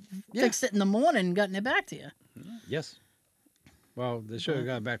 fixed it in the morning and gotten it back to you. Yes. Well, they should have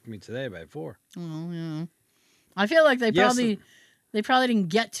got it back to me today by 4. Well, yeah. I feel like they Yes. probably didn't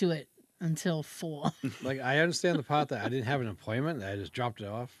get to it until 4. Like, I understand the part that I didn't have an appointment. I just dropped it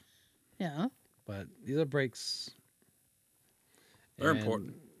off. Yeah. But these are brakes. They're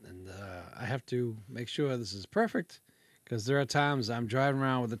important. And I have to make sure this is perfect because there are times I'm driving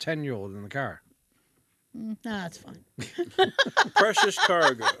around with a 10-year-old in the car. Nah, that's fine. Precious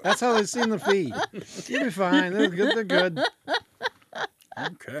cargo. That's how they seem to feed. You'll be fine. They're good. They're good.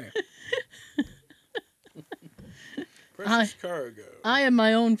 Okay. Precious cargo. I am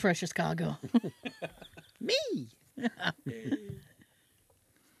my own precious cargo. Me.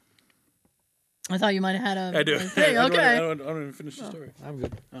 I thought you might have had a I do. a thing. I Okay. don't even finish the story. I'm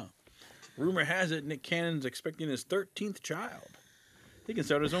good. Rumor has it Nick Cannon's expecting his 13th child. He can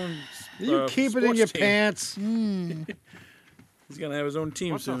start his own. You keep it in your sports team. pants. He's gonna have his own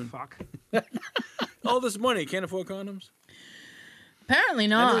team What the soon. fuck? All this money, can't afford condoms. Apparently I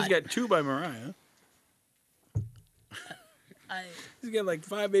know not. he's got 2 by Mariah. He's got like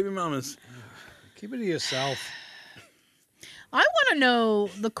 5 baby mamas. Keep it to yourself. I want to know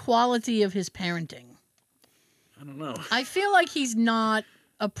the quality of his parenting. I don't know. I feel like he's not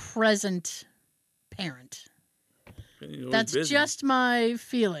a present parent. He's always That's busy. just my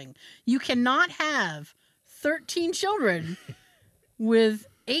feeling. You cannot have 13 children with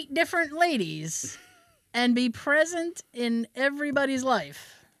 8 different ladies and be present in everybody's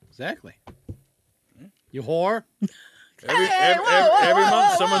life. Exactly. You whore. every, Hey, every, whoa, every, whoa, every whoa,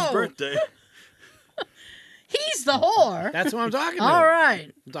 month whoa, someone's whoa. birthday. He's the whore. That's what I'm talking to. All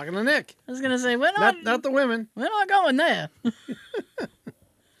right. I'm talking to Nick. I was gonna say we're not Not the women. we're not going there.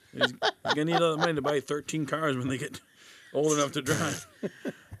 He's gonna need all the money to buy 13 cars when they get old enough to drive.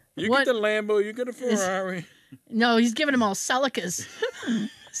 You What get the Lambo, you get a Ferrari. No, he's giving them all Celicas.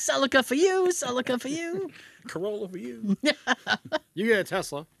 Celica for you, Celica for you. Corolla for you. You get a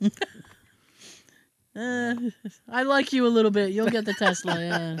Tesla. I like you a little bit. You'll get the Tesla.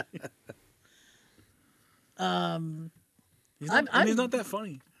 Yeah. He's not, I'm- he's not that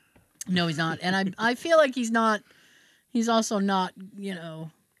funny. No, he's not. And I feel like he's not. He's also not. You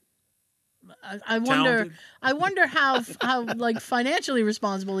know. I wonder. Talented. I wonder how like financially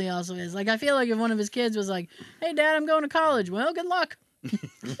responsible he also is. Like I feel like if one of his kids was like, "Hey, Dad, I'm going to college." Well, good luck.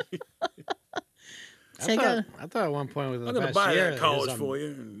 I thought at one point within I'm the going past to buy year, that he college was on for you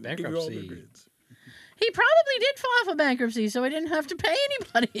and give you all the bankruptcy. grades. He probably did file for bankruptcy, so he didn't have to pay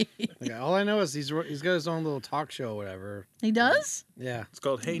anybody. Like, all I know is he's got his own little talk show or whatever. He does? Yeah. It's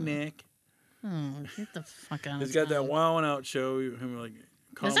called Hey Nick. Oh, get the fuck out of He's got that town. Wow and Out show. Him like Is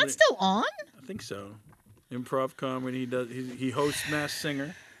comedy. that still on? I think so. Improv comedy. He does. He hosts Masked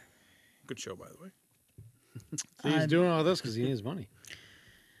Singer. Good show, by the way. So he's doing all this because he needs money.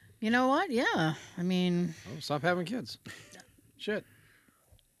 You know what? Yeah. I mean, Oh, stop having kids. Shit.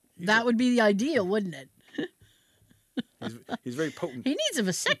 that would be the ideal, wouldn't it? He's very potent. He needs a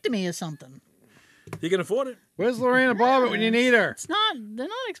vasectomy or something. He can afford it. Where's Lorena Bobbitt when you need her? They're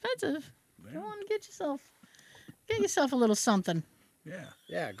not expensive. Go on and get yourself a little something. Yeah.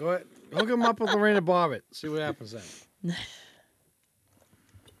 Yeah, go ahead. Hook him up with Lorena Bobbitt. See what happens then.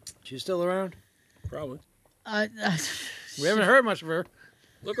 She's still around? Probably. We haven't heard much of her.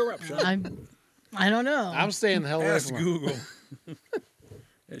 Look her up, Sean. I don't know. I'm staying the hell away Ask from her. Google.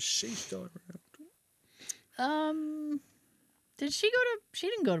 Is she still around? Did she she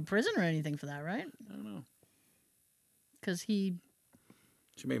didn't go to prison or anything for that, right? I don't know. Because he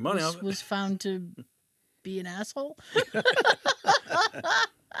She made money off it. was found to be an asshole.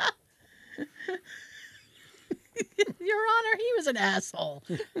 Your Honor, he was an asshole.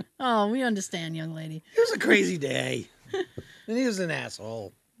 Oh, we understand, young lady. It was a crazy day. And he was an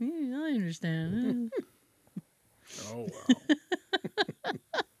asshole. Yeah, I understand. Oh,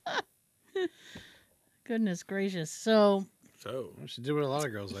 wow. Goodness gracious. So So, She did what a lot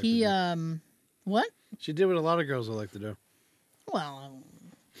of girls like he to do. what? She did what a lot of girls would like to do. Well,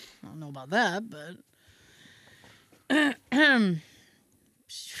 I don't know about that, but I don't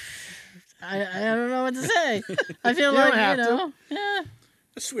know what to say. I feel You like don't have you to. know, yeah,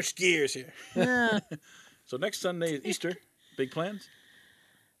 let's switch gears here. yeah. So, next Sunday is Easter. Big plans?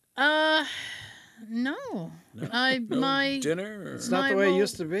 No. No? I No my dinner? Or... It's not the way it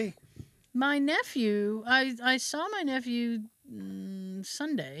used to be. my nephew. I saw my nephew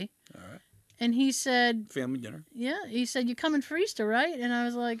Sunday, All right. and he said, Family dinner. "Yeah." He said, "You coming for Easter, right?" And I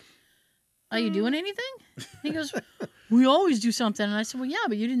was like, "Are you doing anything?" He goes, "We always do something." And I said, "Well, yeah,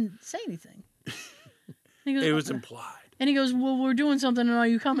 but you didn't say anything." He goes, It was implied. And he goes, "Well, we're doing something, and are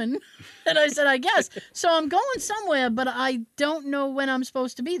you coming?" And I said, "I guess." So I'm going somewhere, but I don't know when I'm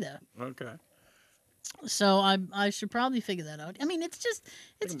supposed to be there. Okay. So I should probably figure that out. I mean, it's just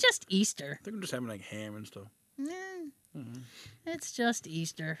Easter. I think I'm just having like ham and stuff. Yeah, it's just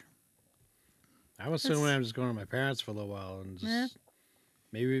Easter. I was assuming I'm just going to my parents for a little while and just Yeah.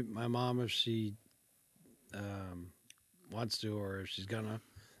 maybe my mom, if she wants to, or if she's gonna,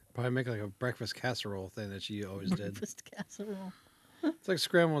 probably make like a breakfast casserole thing that she always did. Breakfast casserole. It's like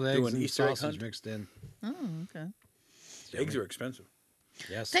scrambled eggs an and Easter egg sausage hunt? mixed in. Oh, okay. Eggs are expensive.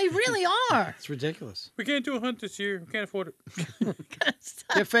 Yes, They really are. it's ridiculous. We can't do a hunt this year. We can't afford it.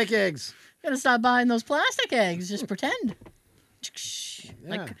 Get fake eggs. Gotta stop buying those plastic eggs. Just pretend.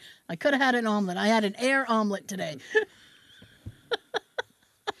 Yeah. I could have had an omelet. I had an air omelet today.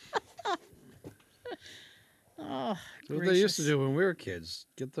 Oh, That's what they used to gracious. do when we were kids.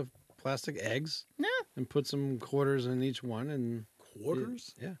 Get the plastic eggs No. and put some quarters in each one, and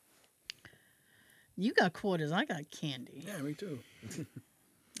Quarters? yeah. You got quarters. I got candy. Yeah, me too.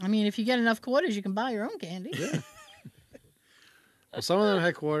 I mean, if you get enough quarters, you can buy your own candy. Yeah. Well, some of them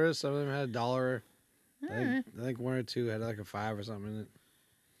had quarters. Some of them had $1. I think one or two had like a 5 or something in it.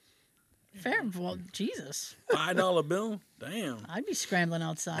 Fair. Well, Jesus. $5 bill? Damn. I'd be scrambling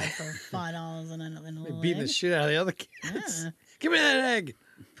outside for $5 and a They little beating the egg. shit out of the other kids. Yeah. Give me that egg.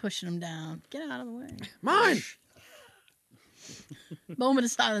 Pushing them down. Get out of the way. Mine. Moment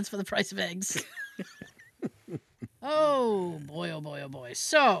of silence for the price of eggs. Oh boy, oh boy, oh boy.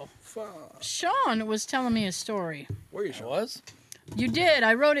 So, Fuck. Sean was telling me a story. Where you, It Sean? was? You did.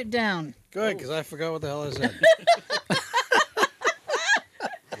 I wrote it down. Good, because I forgot what the hell I said.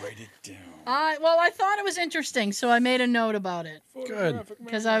 Write it down. I thought it was interesting, so I made a note about it. Photographic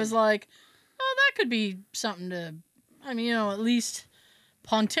Because I memory. was like, oh, that could be something to, I mean, at least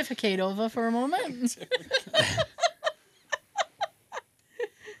pontificate over for a moment.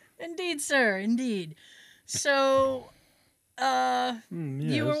 Indeed, sir, indeed. So,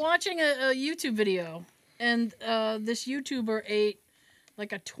 you were watching a YouTube video, and this YouTuber ate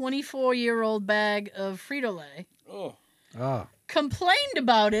like a 24-year-old bag of Frito-Lay, Oh. Oh, complained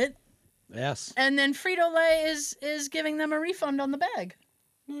about it, yes. and then Frito-Lay is giving them a refund on the bag.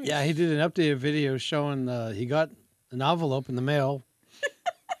 Yeah, he did an updated video showing he got an envelope in the mail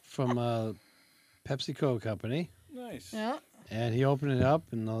from PepsiCo company, Nice. Yeah. and he opened it up,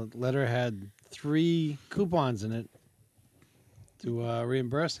 and the letter had 3 coupons in it to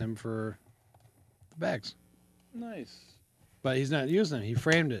reimburse him for the bags. Nice. But he's not using them. He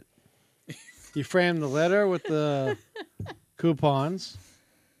framed it. He framed the letter with the coupons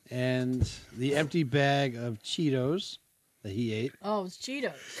and the empty bag of Cheetos that he ate. Oh, it's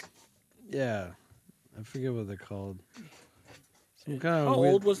Cheetos. Yeah. I forget what they're called. Some kind of How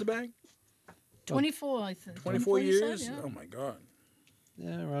weird- old was the bag? 24, I think. 24 you said, years? yeah. Oh my god.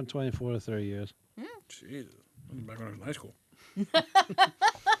 Yeah, around 24 to 30 years. Jesus. That was back when I was in high school.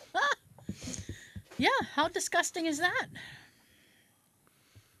 Yeah, how disgusting is that?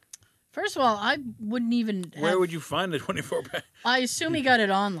 First of all, I wouldn't even Where have- would you find the 24 bag? I assume he got it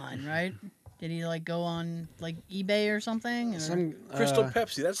online, right? Did he like go on like eBay or something? Or? Some Crystal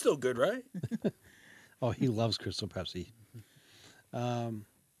Pepsi, that's still good, right? Oh, he loves Crystal Pepsi.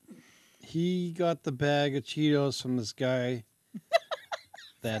 He got the bag of Cheetos from this guy.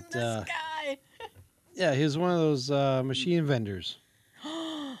 That This guy. yeah, he was one of those machine vendors.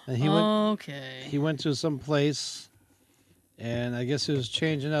 And he went to some place, and I guess he was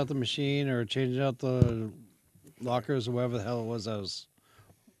changing out the machine or changing out the lockers or whatever the hell it was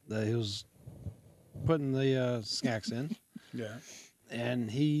that he was putting the snacks in. Yeah.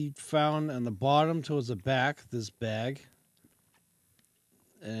 And he found on the bottom towards the back this bag,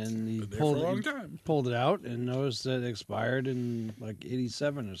 and he Been there for a long he time. pulled it out and noticed that it expired in like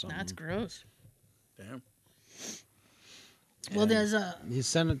 '87 or something. That's gross. Damn. Well, And there's he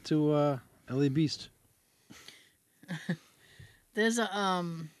sent it to Ellie Beast.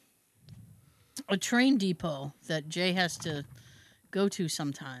 a train depot that Jay has to go to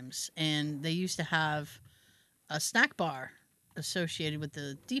sometimes, and they used to have a snack bar associated with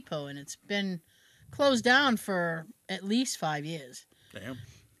the depot, and it's been closed down for at least 5 years. Damn.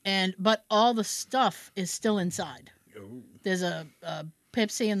 But all the stuff is still inside. Oh. There's a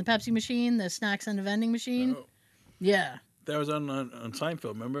Pepsi in the Pepsi machine. There's snacks in the vending machine. Oh. Yeah. That was on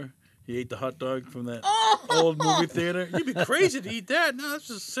Seinfeld, remember? He ate the hot dog from that Oh! old movie theater. You'd be crazy to eat that. No, that's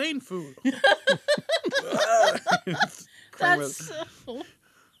just sane food.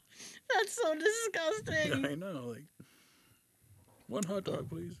 That's so disgusting. I know. Like, one hot dog,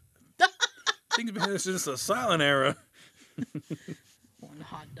 please. Things been since the silent era. One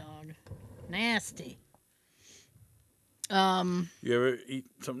hot dog. Nasty. You ever eat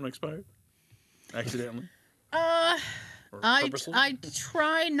something expired? Accidentally? Or purposely? I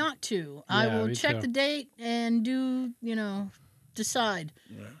try not to. I Yeah, will me check too. the date and decide.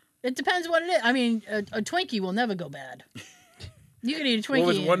 Yeah. It depends what it is. I mean, a Twinkie will never go bad. You can eat a Twinkie. What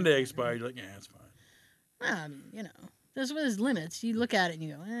was and- one day expired? You're like, yeah, it's fine. Well, I mean, there's limits. You look at it and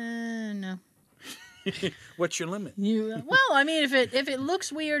you go, no. What's your limit? Well, I mean, if it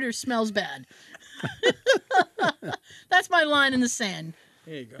looks weird or smells bad, that's my line in the sand.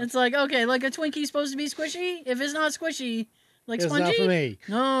 There you go. It's like, okay, like a Twinkie's supposed to be squishy. If it's not squishy, like It's spongy, not for me.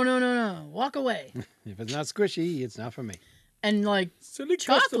 No. Walk away. If it's not squishy, it's not for me. And like Silly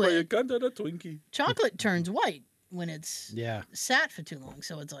chocolate. customer, you can't have a Twinkie. chocolate turns white when it's Yeah, sat for too long,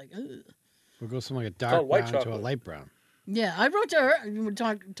 so it's like, ugh. we'll go from like a called dark white brown to a chocolate. light brown. Yeah, I wrote to her. We would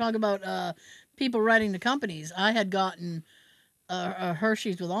talk about people writing to companies. I had gotten a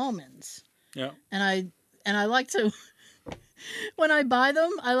Hershey's with almonds, Yeah. and I like to when I buy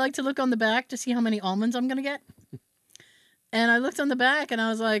them, I like to look on the back to see how many almonds I'm gonna get. And I looked on the back, and I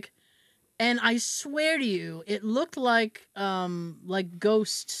was like, and I swear to you, it looked like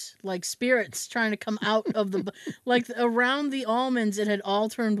ghosts, like spirits trying to come out of the like around the almonds. It had all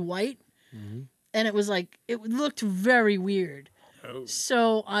turned white. Mm-hmm. And it was like, it looked very weird. Oh,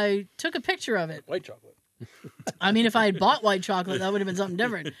 So I took a picture of it. white chocolate. I mean, if I had bought white chocolate, that would have been something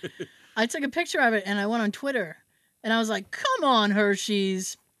different. I took a picture of it and I went on Twitter and I was like, come on,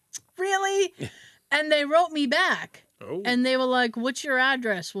 Hershey's. Really? And they wrote me back Oh. and they were like, what's your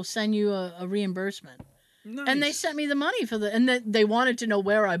address? We'll send you a reimbursement. Nice. And they sent me the money for and they wanted to know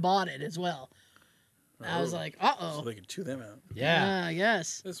where I bought it as well. I was Oh. like, So uh-oh. they could chew them out. Yeah. I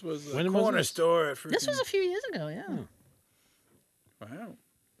guess. This was a When was corner this? store at This was freaking- a few years ago, yeah. Wow.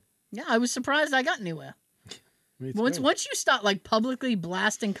 Yeah, I was surprised I got anywhere. Me Once too. you start like publicly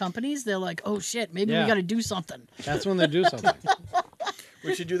blasting companies, they're like, "Oh shit, maybe Yeah. we got to do something." That's when they do something.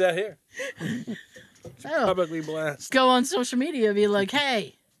 We should do that here. Oh, Publicly blast. go on social media, and be like,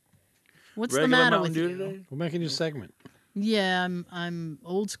 "Hey, what's the Regular matter Mountain with Dew you?" today? We're making a new segment. Yeah, I'm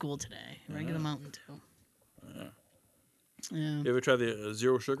old school today. Regular Mountain Dew. Yeah. You ever try the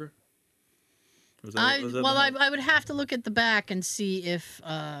zero sugar? Was that- I was that well, the- I would have to look at the back and see if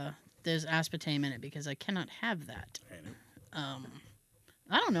there's aspartame in it because I cannot have that. I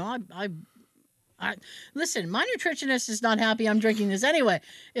don't know. I listen. My nutritionist is not happy I'm drinking this anyway.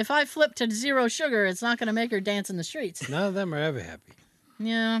 If I flip to zero sugar, it's not going to make her dance in the streets. None of them are ever happy.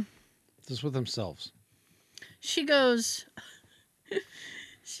 Yeah. Just with themselves. She goes.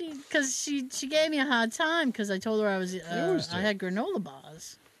 She gave me a hard time because I told her I was always do. I had granola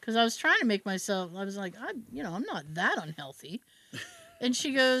bars because I was trying to make myself. I was like, I'm not that unhealthy, and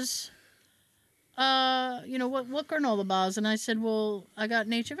she goes, what granola bars? And I said, well, I got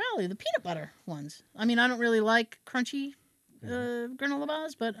Nature Valley, the peanut butter ones. I mean, I don't really like crunchy granola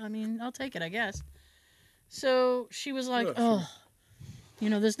bars, but I mean, I'll take it, I guess. So she was like, Ugh.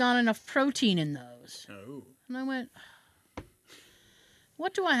 there's not enough protein in those. Oh. And I went,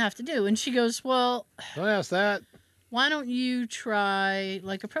 what do I have to do? And she goes, well, Don't ask that. why don't you try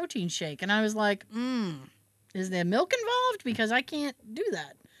like a protein shake? And I was like, is there milk involved? Because I can't do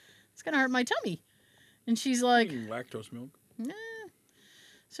that. It's going to hurt my tummy. And she's like, lactose milk. nah.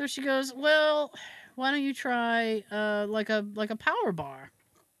 So she goes, well, why don't you try like a power bar?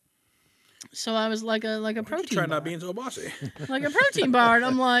 So I was like a protein Try bar. not being so bossy. Like a protein bar. And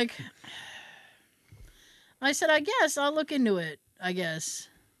I'm like, I said, I guess I'll look into it, I guess.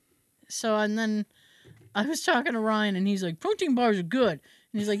 So, and then I was talking to Ryan, and he's like, protein bars are good.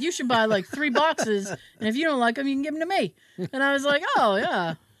 And he's like, you should buy like 3 boxes, and if you don't like them, you can give them to me. And I was like, oh,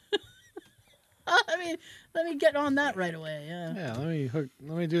 yeah. I mean, let me get on that right away. Yeah. Yeah,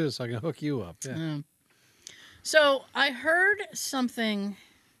 let me do this so I can hook you up. Yeah. So I heard something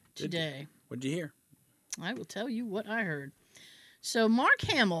today. What'd you hear? I will tell you what I heard. So Mark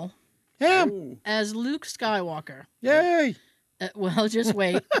Hamill Him! as Luke Skywalker. Yay! Well, just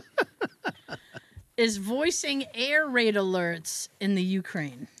wait. Is voicing air raid alerts in the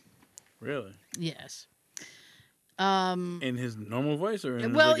Ukraine. Really? Yes. In his normal voice or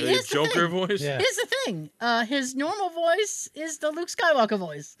in Well, like a here's the Joker thing. voice? Yeah. Here's the thing. His normal voice is the Luke Skywalker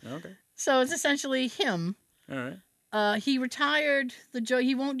voice. Okay. So it's essentially him. All right. He retired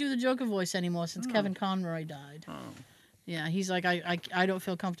he won't do the Joker voice anymore since Kevin Conroy died. Oh. Yeah, he's like, I don't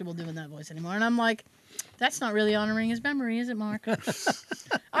feel comfortable doing that voice anymore. And I'm like, that's not really honoring his memory, is it, Mark?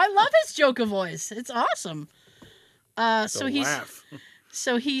 I love his Joker voice. It's awesome. So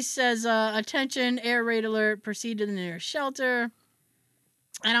he says, attention, air raid alert, proceed to the nearest shelter.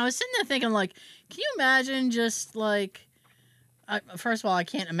 And I was sitting there thinking, like, can you imagine just like, first of all, I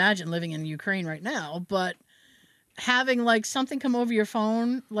can't imagine living in Ukraine right now, but having like something come over your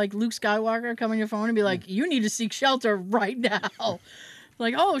phone, like Luke Skywalker come on your phone and be like, you need to seek shelter right now.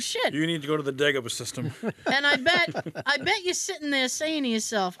 Like, oh shit. You need to go to the Dagobah system. And I bet you're sitting there saying to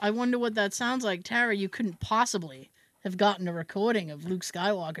yourself, I wonder what that sounds like. Tara, you couldn't possibly have gotten a recording of Luke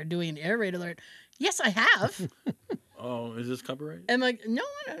Skywalker doing an air raid alert. Yes, I have. Oh, is this copyright? And like, no,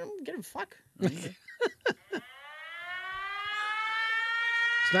 I don't give a fuck. Okay.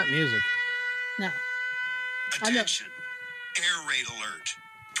 It's not music. No. Attention. Air raid alert.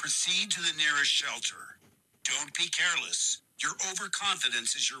 Proceed to the nearest shelter. Don't be careless. Your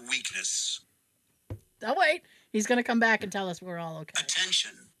overconfidence is your weakness. Oh, wait. He's going to come back and tell us we're all okay.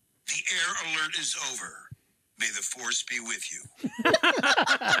 Attention. The air alert is over. May the force be with you.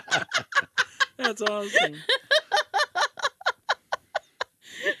 That's awesome.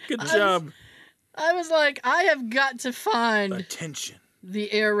 Good job. I was like, I have got to find Attention.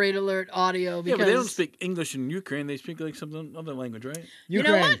 the air raid alert audio Yeah, because but they don't speak English in Ukraine. They speak like some other language, right? You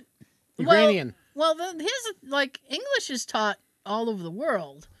know what? Ukrainian. Well, English is taught all over the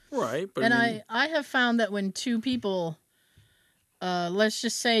world. Right. But And I mean, I have found that when two people, let's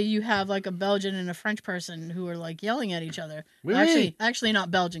just say you have like a Belgian and a French person who are like yelling at each other. Oui, oui. Actually not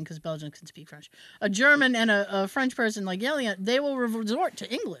Belgian because Belgian can speak French. A German and a French person like yelling at, they will resort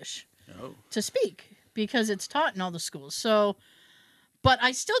to English to speak because it's taught in all the schools. So, but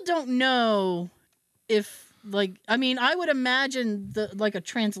I still don't know if like, I mean, I would imagine like a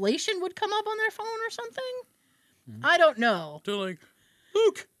translation would come up on their phone or something. Mm-hmm. I don't know. they're like,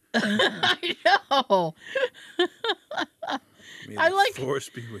 Luke. I know. May I the like- force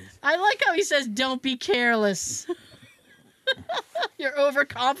be with you. I like how he says, "Don't be careless." Your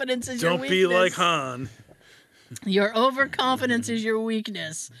overconfidence is your Don't weakness. be like Han. Your overconfidence is your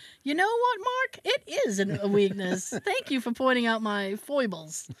weakness. You know what, Mark? It is a weakness. Thank you for pointing out my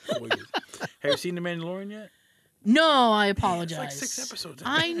foibles. Have you seen The Mandalorian yet? No, I It's apologize. like 6 episodes.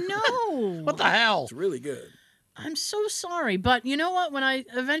 I know. What the hell? It's really good. I'm so sorry, but you know what? When I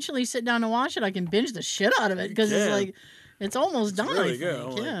eventually sit down to watch it, I can binge the shit out of it because it's can. like it's almost done. really I good. think.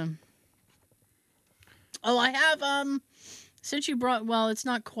 I'm like- Yeah. Oh, I have since you brought it's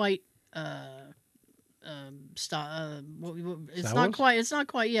not quite it's Star not Wars? quite it's not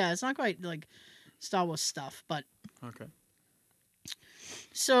quite like Star Wars stuff, but Okay.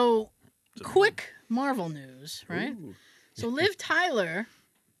 so quick Marvel news, right? Ooh. So Liv Tyler,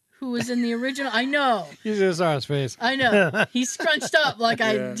 who was in the original, I know. You just saw his face. I know. He's scrunched up like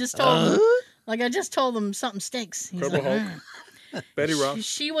Yeah. I just told him. Like I just told him something stinks. He's Incredible like, Hulk. Betty Ross.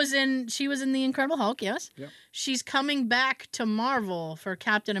 She was in the Incredible Hulk, yes. Yep. She's coming back to Marvel for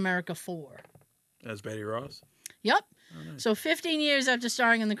Captain America 4. As Betty Ross. Yep. Oh, nice. So 15 years after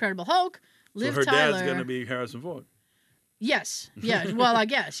starring in the Incredible Hulk, Liv So her Tyler. dad's gonna be Harrison Ford. Yes. Yeah. Well, I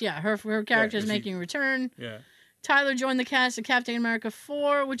guess. Yeah. Her character is 'cause he- making a return. Yeah. Tyler joined the cast of Captain America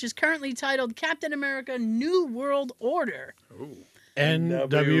 4, which is currently titled Captain America: New World Order. Ooh.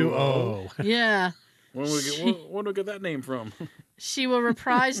 NWO. Yeah. Where do we get that name from? She will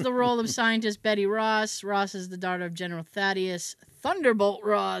reprise the role of scientist Betty Ross. Ross is the daughter of General Thaddeus Thunderbolt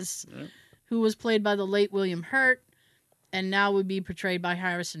Ross, who was played by the late William Hurt, and now would be portrayed by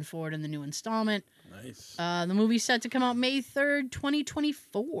Harrison Ford in the new installment. Nice. The movie's set to come out May 3rd,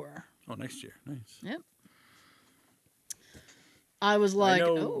 2024. Oh, next year. Nice. Yep. I was like, I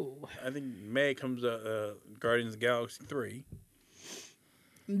know, oh. I think May comes Guardians of the Galaxy 3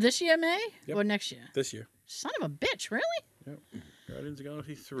 This year, May? Yep. Or next year? this year. Son of a bitch, really? Yep. Guardians of the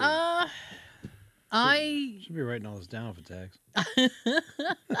Galaxy 3. I Should be writing all this down for tags.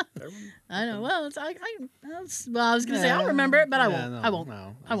 I know. Well, it's I was gonna say I'll remember it, but I won't. no, I won't.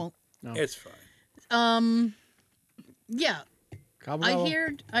 no. I won't. No. It's fine. Yeah. Cabo,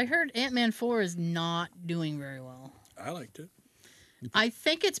 I heard Ant-Man 4 is not doing very well. I liked it. I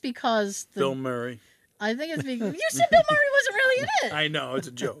think it's because Bill Murray. I think it's because you said Bill Murray wasn't really in it. I know, it's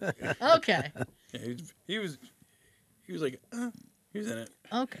a joke. Okay. Yeah, he was like, he was in it.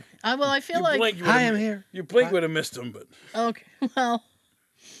 Okay. I feel You like blink, you I would've- am here. You blink would have missed him, but okay. Well,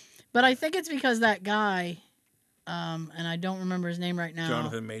 but I think it's because that guy, and I don't remember his name right now.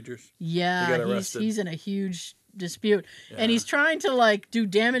 Jonathan Majors. Yeah, He got arrested. he's in a huge dispute, Yeah. and he's trying to like do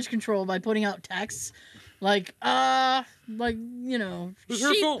damage control by putting out texts, like you know, It was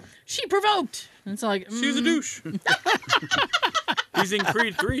her fault. she provoked. And it's like She's a douche. He's in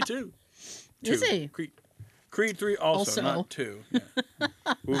Creed 3 too. Is 2. he? Creed 3 also, Also. not 2.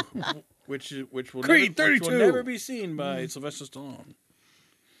 Yeah. which will Creed never, which will 32. never be seen by Sylvester Stallone.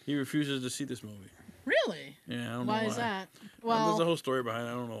 He refuses to see this movie. Really? Yeah, I don't know Why why. is that? There's a Well, whole story behind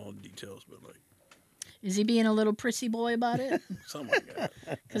it. I don't know all the details, but like is he being a little prissy boy about it? something like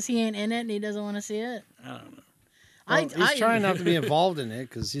that. Because he ain't in it and he doesn't want to see it. I don't know. Well, he's trying not to be involved in it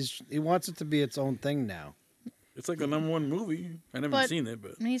because he wants it to be its own thing now. It's like the #1 movie. I never But- seen it,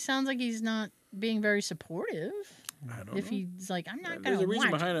 but He sounds like he's not being very supportive. I don't If know. he's like, I'm not There's gonna a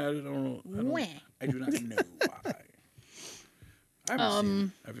reason watch. behind it. I don't know. Wah. I do not know why. I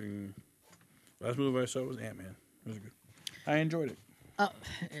haven't seen it. Last movie I saw was Ant-Man. It was good. I enjoyed it.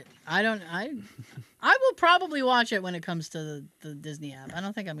 I will probably watch it when it comes to the Disney app. I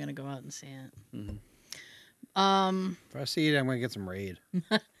don't think I'm gonna go out and see it. Mm-hmm. If I see it, I'm gonna get some raid.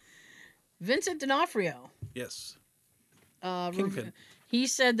 Vincent D'Onofrio. Yes. Kingpin. He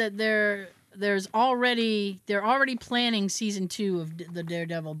said that they're already planning season 2 of the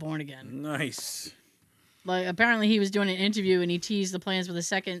Daredevil Born Again. Nice. Like apparently he was doing an interview and he teased the plans for the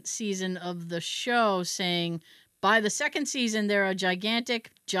second season of the show, saying by the second season there are gigantic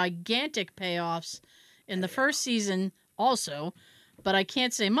payoffs in the first season also, but I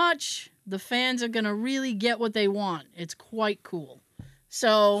can't say much. The fans are gonna really get what they want. It's quite cool.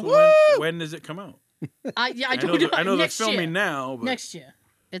 So when does it come out? I don't know. I know they're Next year. filming now, but Next year.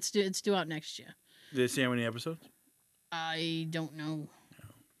 It's due out next year. did they say how many episodes? I don't know.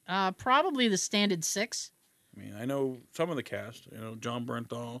 Probably the standard 6. I mean, I know some of the cast. You know, John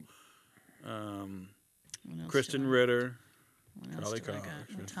Bernthal, What else Kristen do Ritter, What else Charlie do I Cox, got? What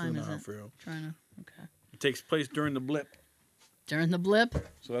Vincent time is it? D'Onofrio. Trying to. Okay. It takes place during the blip, During the blip.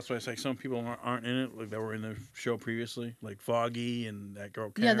 so that's why it's like some people aren't in it, like that were in the show previously, like Foggy and that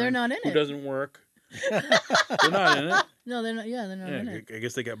girl. Yeah, they're Karen, not in who it. doesn't work. They're not in it. No, they're not. Yeah, they're not in Yeah, it. I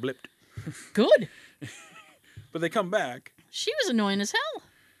guess they got blipped, Good. but they come back. She was annoying as hell.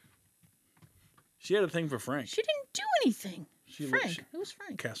 She had a thing for Frank. She didn't do anything. She Frank. Who's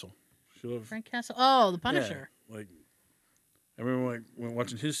Frank? Castle. She loved Frank Castle. Oh, the yeah, Punisher. like I remember like when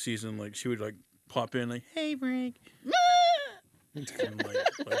watching his season, like she would like pop in like, "Hey, Frank." And,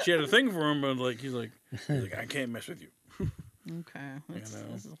 like she had a thing for him, but like he's like, I can't mess with you. Okay. This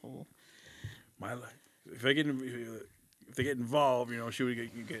is a whole. My life. If they get involved, you know, she would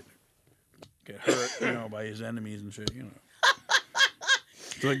get hurt, you know, by his enemies and shit, you know.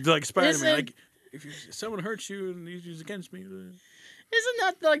 like Spider-Man, Listen. like if someone hurts you and he's against me. Isn't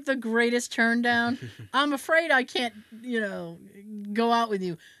that like the greatest turn down? I'm afraid I can't, go out with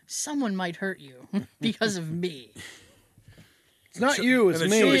you. Someone might hurt you because of me. It's not you, it's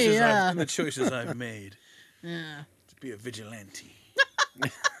and the me. choices Yeah. and the choices I've made Yeah. to be a vigilante.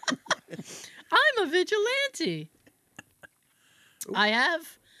 I'm a vigilante. I have.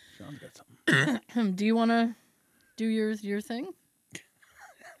 Sean's got something. Do you want to do your thing?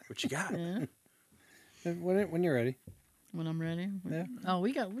 What you got? Yeah. When you're ready. When I'm ready. Yeah. Oh,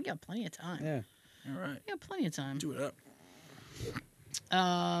 we got plenty of time. Yeah. All right. We got plenty of time. Do it up.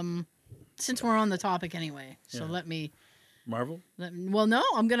 Since we're on the topic anyway, so Yeah. let me. Marvel? Well, no,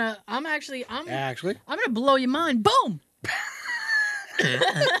 I'm gonna blow your mind. Boom.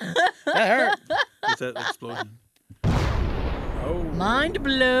 That hurt. What's that explosion? Oh. Mind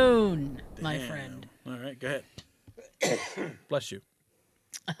blown, my damn. friend. All right, go ahead. Bless you.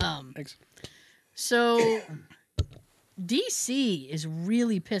 Thanks. So DC is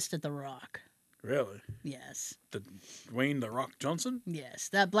really pissed at The Rock. Really? Yes. The Dwayne The Rock Johnson? Yes.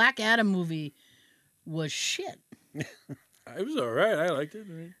 That Black Adam movie was shit. It was all right. I liked it.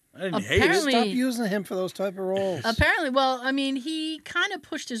 I didn't hate it. Apparently- Stop using him for those type of roles. Apparently, well, I mean, he kind of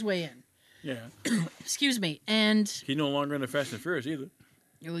pushed his way in. Yeah. Excuse me. And, He's no longer in the Fast and Furious either.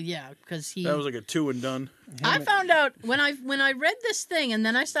 well, yeah, because he... That was like a 2 and done. I found out when I read this thing and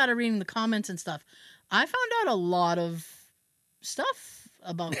then I started reading the comments and stuff, I found out a lot of stuff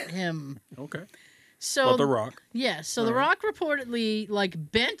about him. Okay. So About The Rock. yeah, so The Rock reportedly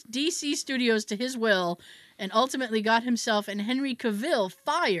bent DC Studios to his will and ultimately got himself and Henry Cavill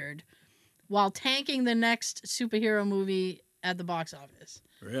fired while tanking the next superhero movie at the box office.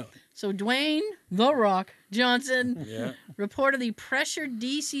 Really? So Dwayne The Rock Johnson Yeah. reportedly pressured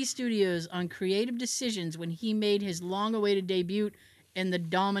DC Studios on creative decisions when he made his long-awaited debut in the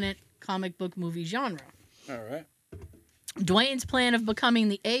dominant comic book movie genre. All right. Dwayne's plan of becoming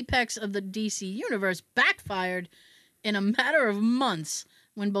the apex of the DC universe backfired in a matter of months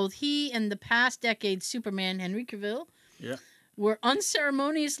when both he and the past decade's Superman, Henry Cavill, Yeah. were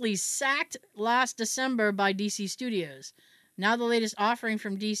unceremoniously sacked last December by DC Studios. Now the latest offering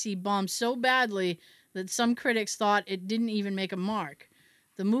from DC bombed so badly that some critics thought it didn't even make a mark.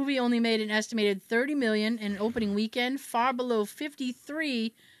 The movie only made an estimated $30 million in opening weekend, far below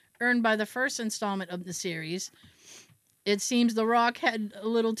 $53 earned by the first installment of the series. It seems The Rock had a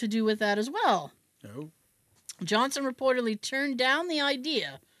little to do with that as well. No. Johnson reportedly turned down the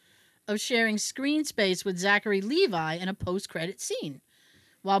idea of sharing screen space with Zachary Levi in a post-credit scene.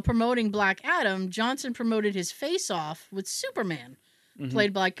 While promoting Black Adam, Johnson promoted his face-off with Superman,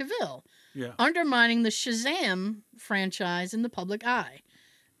 played by Cavill, Yeah. undermining the Shazam franchise in the public eye.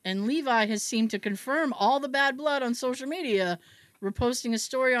 And Levi has seemed to confirm all the bad blood on social media, reposting a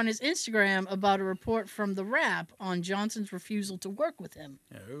story on his Instagram about a report from The Wrap on Johnson's refusal to work with him.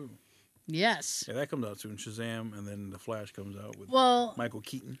 Oh. Yes. Yeah, that comes out soon. Shazam, and then The Flash comes out with Well, Michael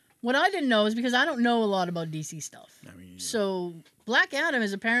Keaton. what I didn't know is because I don't know a lot about DC stuff. I mean, So Black Adam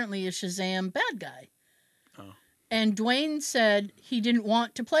is apparently a Shazam bad guy. Oh. And Dwayne said he didn't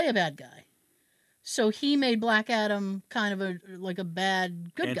want to play a bad guy. So he made Black Adam kind of a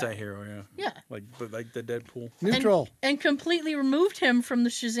bad good guy. anti-hero, yeah. Yeah. Like the Deadpool. Neutral. And completely removed him from the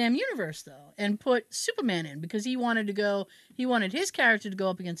Shazam universe though and put Superman in because he wanted his character to go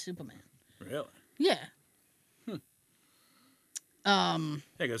up against Superman. Really? Yeah. Yeah,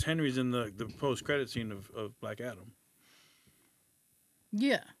 because Henry's in the post-credit scene of Black Adam.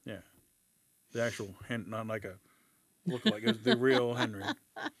 Yeah. Yeah. The actual, not like a, look like it's the real Henry.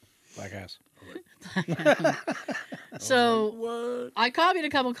 Black ass. So What? I copied a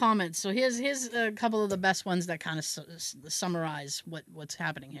couple comments. So here's a couple of the best ones that kind of summarize what's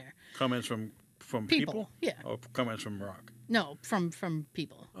happening here. Comments from People. people? Yeah. Or comments from Rock? No, from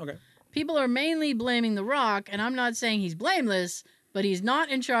people. Okay. People are mainly blaming The Rock, and I'm not saying he's blameless, but he's not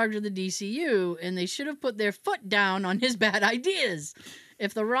in charge of the DCU, and they should have put their foot down on his bad ideas.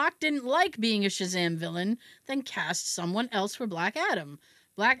 If The Rock didn't like being a Shazam villain, then cast someone else for Black Adam.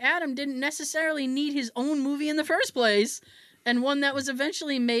 Black Adam didn't necessarily need his own movie in the first place, and one that was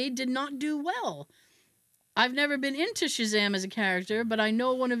eventually made did not do well. I've never been into Shazam as a character, but I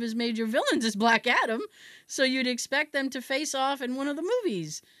know one of his major villains is Black Adam, so you'd expect them to face off in one of the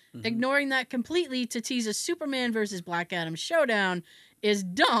movies. Mm-hmm. Ignoring that completely to tease a Superman versus Black Adam showdown is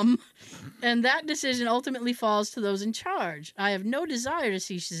dumb, and that decision ultimately falls to those in charge. I have no desire to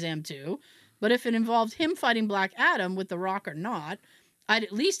see Shazam 2, but if it involved him fighting Black Adam with The Rock or not, I'd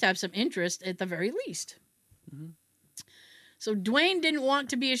at least have some interest at the very least. Mm-hmm. So Dwayne didn't want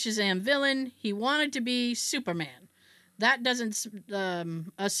to be a Shazam villain. He wanted to be Superman. That doesn't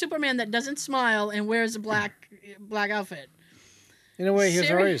a Superman that doesn't smile and wears a black outfit. In a way, he was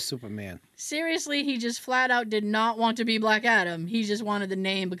Seri- already Superman. Seriously, he just flat out did not want to be Black Adam. He just wanted the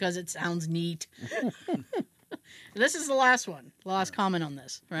name because it sounds neat. This is the last one. The last comment on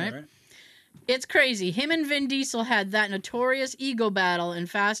this, right? All right. It's crazy. Him and Vin Diesel had that notorious ego battle in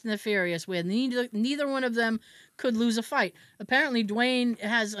Fast and the Furious where neither one of them could lose a fight. Apparently, Dwayne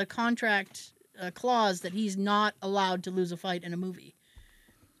has a contract clause that he's not allowed to lose a fight in a movie.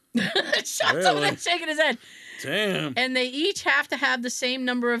 Shut up, Really? shaking his head. Damn. And they each have to have the same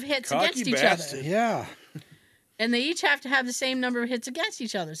number of hits Cocky against each bastard. other. Yeah. And they each have to have the same number of hits against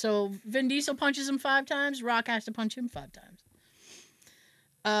each other. So Vin Diesel punches him 5 times, Rock has to punch him 5 times.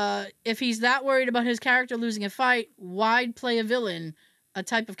 If he's that worried about his character losing a fight, why'd play a villain, a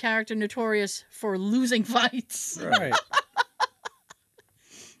type of character notorious for losing fights? Right.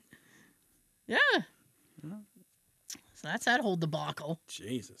 Yeah. So that's that whole debacle.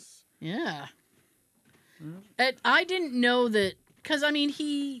 Jesus. Yeah. And I didn't know that, because, I mean,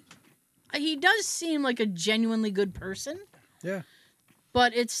 he does seem like a genuinely good person. Yeah.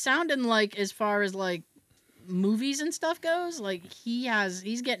 But it's sounding like, as far as, like, movies and stuff goes, like,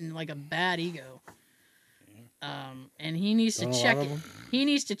 he's getting, like, a bad ego. And he needs to Don't a check lot it. of 'em? He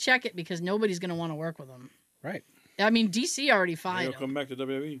needs to check it because nobody's going to want to work with him. Right. I mean, DC already He'll fired him. come back to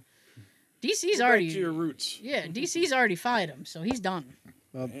WWE. DC's Go already... back to your roots. Yeah, DC's already fired him, so he's done.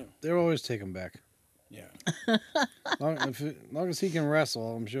 Well, Damn. they'll always take him back. Yeah. Long as he can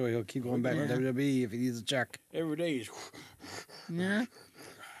wrestle, I'm sure he'll keep going back to WWE if he needs a check. Every day he's. Yeah.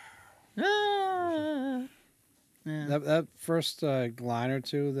 Ah. Yeah. That first line or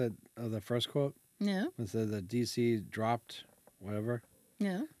two that of the first quote, Yeah. it said that DC dropped whatever.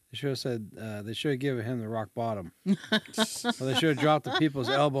 Yeah. They should have said they should have given him the rock bottom. Or they should have dropped the people's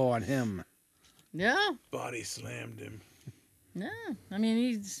elbow on him. Yeah. Body slammed him. Yeah. I mean,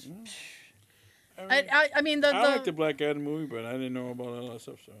 he's. I mean, I mean, the I like the Black Adam movie, but I didn't know about all that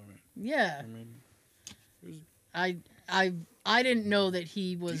stuff. So yeah. I mean, it was I didn't know that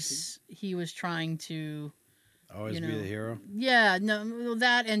he was trying to. Always You be know. the hero. Yeah. No,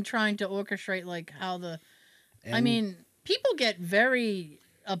 that and trying to orchestrate like how the. I And- mean, people get very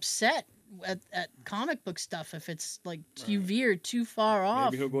upset at comic book stuff if it's like you veer too far off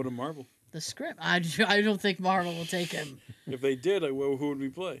maybe he'll go to Marvel. the script. I don't think Marvel will take him. If they did, like, well, who would we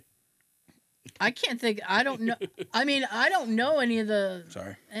play? I can't think. I don't know. I mean, I don't know any of the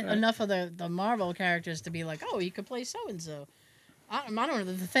Sorry. enough of the Marvel characters to be like, oh, he could play so and so. I don't know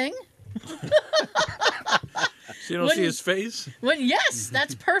the Thing. So you don't see his face? Yes,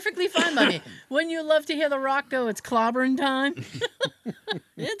 that's perfectly fine by me. Wouldn't you love to hear The Rock go? It's clobbering time.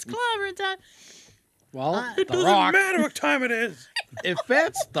 It's clobbering time. Well, It the doesn't Rock. matter what time it is. If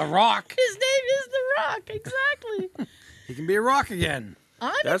it's the Rock, His name is The Rock. Exactly. he can be a Rock again.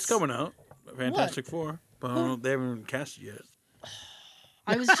 That's coming out. Fantastic Four. But I don't know, they haven't cast it yet.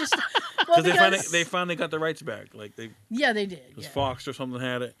 I was just well, Because they finally got the rights back. Like they, yeah, they did. because Yeah. Fox or something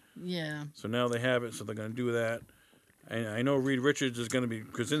had it. Yeah. So now they have it. So they're gonna do that. And I know Reed Richards is gonna be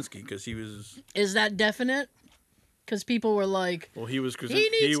Krasinski because he was. Is that definite? Because people were like, Well, he was Krasinski.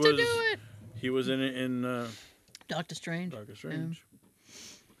 he needs to do it. He was in it in Doctor Strange. Doctor Strange.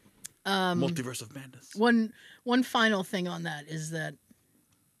 Um, Multiverse of Madness. One final thing on that is that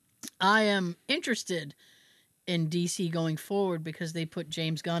I am interested in DC going forward because they put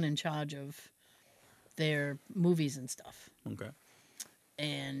James Gunn in charge of their movies and stuff. Okay.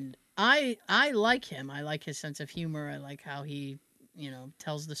 And I like him. I like his sense of humor. I like how he,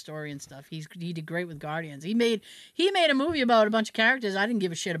 tells the story and stuff. He did great with Guardians. He made a movie about a bunch of characters I didn't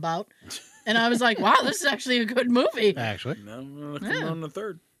give a shit about. And I was like, wow, this is actually a good movie. Actually, Now we're looking on the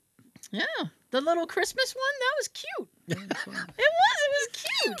third. Yeah. The little Christmas one, that was cute. It was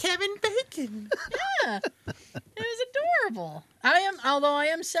cute. Kevin Bacon. Yeah. It was adorable. Although I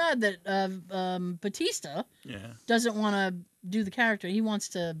am sad that Batista Yeah. doesn't want to do the character. He wants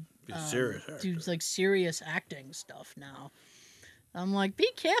to Be serious. do like serious acting stuff now. I'm like, be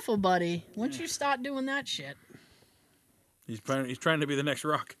careful, buddy. Once you start doing that shit. He's trying to be the next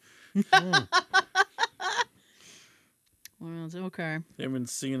Rock. Well, it's okay. Him and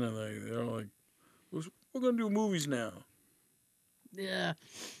Cena, they're like, we're gonna do movies now. Yeah.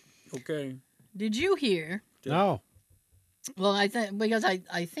 Okay. Did you hear? no. Well, I think because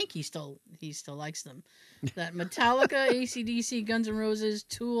I think he still likes them. That Metallica, AC/DC, Guns N' Roses,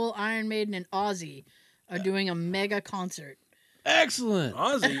 Tool, Iron Maiden, and Ozzy are doing a mega concert. Excellent.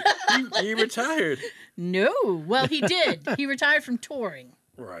 Ozzy, he retired. No, well he did. He retired from touring,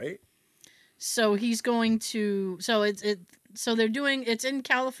 Right. so he's going to. So they're doing. It's in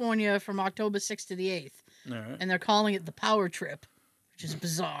California from October 6th to the 8th, All right. and they're calling it the Power Trip, which is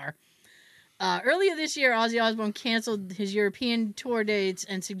bizarre. Earlier this year, Ozzy Osbourne canceled his European tour dates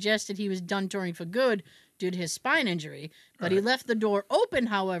and suggested he was done touring for good due to his spine injury. But he left the door open,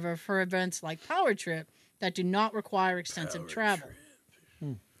 however, for events like Power Trip that do not require extensive travel.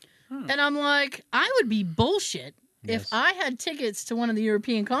 And I'm like, I would be bullshit if Yes. I had tickets to one of the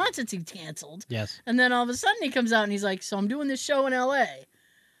European concerts he canceled. Yes. And then all of a sudden he comes out and he's like, so I'm doing this show in LA.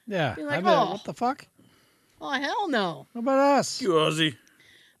 Yeah. Be like, I bet. oh. What the fuck? Oh, hell no. How about us? You Ozzy.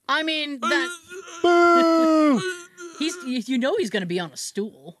 I mean, that Boo! he's he's going to be on a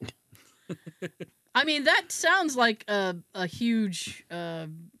stool. I mean, that sounds like a huge what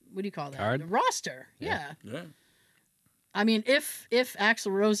do you call that? Card? A roster. Yeah. Yeah. I mean, if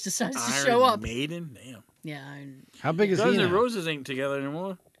Axl Rose decides to Iron show up. Maiden. Damn. Yeah. How big is Guns he N' now? Roses ain't together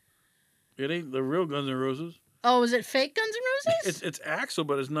anymore. It ain't the real Guns N' Roses. Oh, is it fake Guns N' Roses? It's Axl,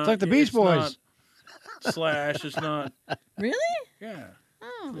 but it's not. It's like the Beach Boys. not- Slash is not. Really? Yeah,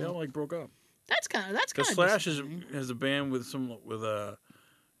 Oh, they all like broke up. that's kind of Because Slash has a band with a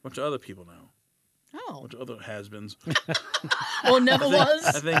bunch of other people now. A Oh, bunch of other has-beens. well, never I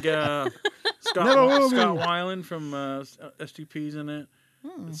was. think Never Scott will be. Weiland from STP's in it.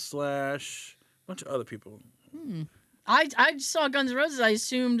 Hmm. Slash, a bunch of other people. I saw Guns N' Roses. I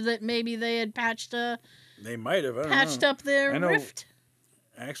assumed that maybe they had patched They might have. I don't know. up their I know. rift.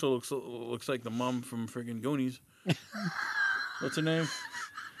 Axel looks like the mom from friggin' Goonies. What's her name?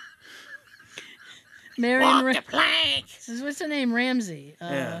 Marion what's her name? Ramsey.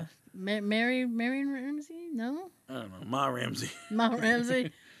 Yeah. Marion Ramsey? No? I don't know. Ma Ramsey. Mount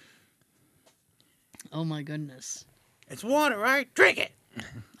Ramsey? Oh my goodness. It's water, right? Drink it.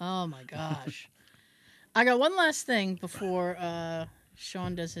 Oh my gosh. I got one last thing before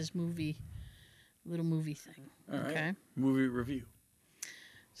Sean does his little movie thing. All right. Okay. Movie review.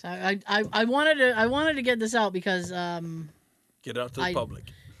 So I wanted to get this out because Get out to the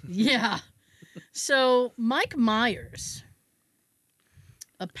public. yeah. So Mike Myers,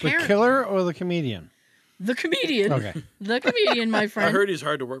 The apparently killer or the comedian? the comedian, Okay. the comedian, my friend. I heard he's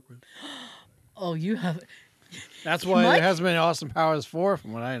hard to work with. Oh, you have That's why Mike- there hasn't been Austin Powers 4,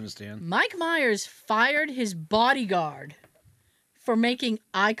 from what I understand. Mike Myers fired his bodyguard for making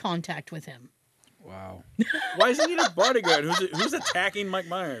eye contact with him. Wow. Why does he need a bodyguard? Who's attacking Mike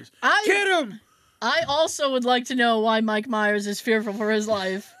Myers? Get him! I also would like to know why Mike Myers is fearful for his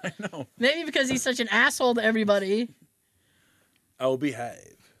life. I know. Maybe because he's such an asshole to everybody. I'll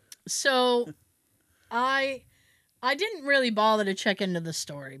behave. So I didn't really bother to check into the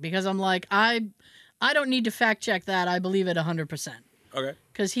story because I'm like, I don't need to fact check that. I believe it 100%. Okay.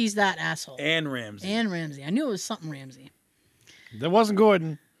 Because he's that asshole. And Ramsey. And Ramsey. I knew it was something Ramsey. That wasn't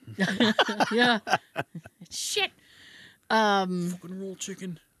Gordon. Yeah. Shit. Fucking roll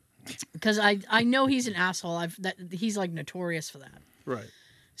chicken. Because I know he's an asshole. He's like notorious for that. Right.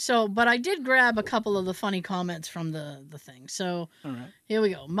 So, but I did grab a couple of the funny comments from the thing. So, All right. here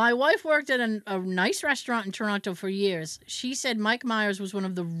we go. My wife worked at a nice restaurant in Toronto for years. She said Mike Myers was one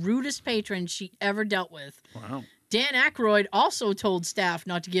of the rudest patrons she ever dealt with. Wow. Dan Aykroyd also told staff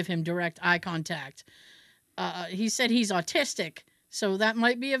not to give him direct eye contact. He said he's autistic, so that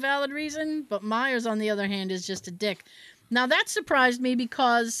might be a valid reason, but Myers, on the other hand, is just a dick. Now, that surprised me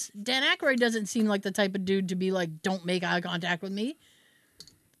because Dan Aykroyd doesn't seem like the type of dude to be like, don't make eye contact with me.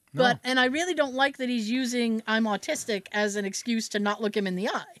 No. And I really don't like that he's using I'm autistic as an excuse to not look him in the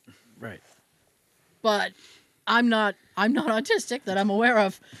eye. Right. But I'm not autistic that I'm aware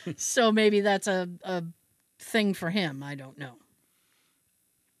of, so maybe that's a thing for him. I don't know.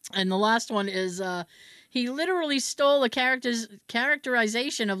 And the last one is he literally stole a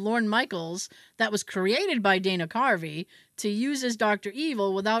characterization of Lorne Michaels that was created by Dana Carvey to use as Dr.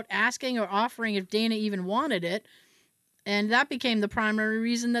 Evil without asking or offering if Dana even wanted it. And that became the primary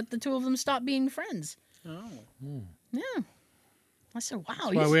reason that the two of them stopped being friends. Oh. Yeah. I said, wow.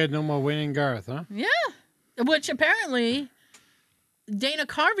 That's why we had no more winning Garth, huh? Yeah. Which apparently Dana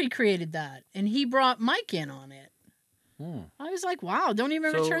Carvey created that, and he brought Mike in on it. I was like, wow, don't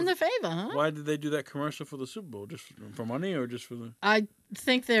even So, return the favor, huh? Why did they do that commercial for the Super Bowl? Just for money or just for the I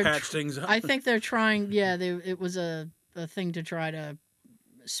think they're patch things up? I think they're trying. Yeah, it was a thing to try to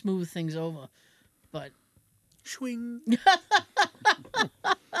smooth things over, but Swing.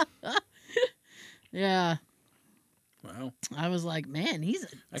 yeah, Wow. I was like, man, he's a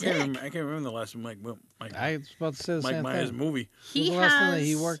I dick. can't remember the last Mike I was about to say the same Myers thing. movie. What was He the last thing that has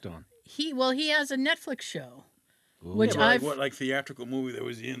he worked on? he has a Netflix show. Ooh. Which Yeah, but I've- what theatrical movie that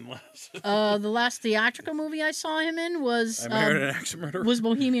was he in last? The last theatrical movie I saw him in was I Married an Axe Murderer. was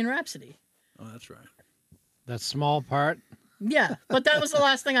Bohemian Rhapsody. Oh, that's right. That small part? Yeah, but that was the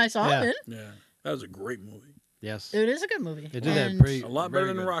last thing I saw him Yeah. in. Yeah, that was a great movie. Yes. It is a good movie. They did that And pretty A lot better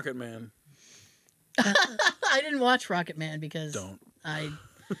very than good. Rocket Man. I didn't watch Rocket Man because Don't I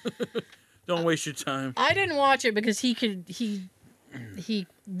waste your time. didn't watch it because he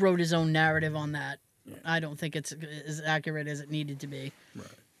wrote his own narrative on that. Yeah. I don't think it's as accurate as it needed to be. Right.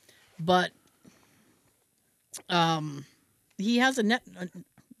 But he has a going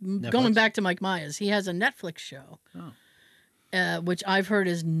Netflix? back to Mike Myers, he has a Netflix show. Oh. Which I've heard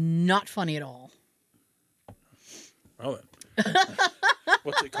is not funny at all. Oh, then.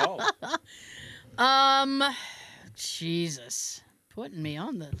 What's it called? Jesus, putting me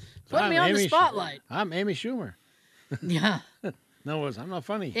on the I'm Amy Sch- spotlight. I'm Amy Schumer. Yeah, No, I'm not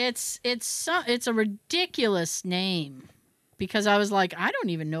funny. it's a ridiculous name because I was like, I don't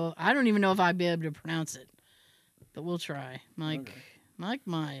even know if I'd be able to pronounce it, but we'll try. Mike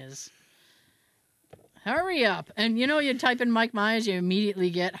Myers. Hurry up! And you type in Mike Myers, you immediately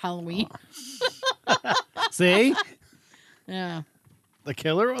get Halloween. See? Yeah. The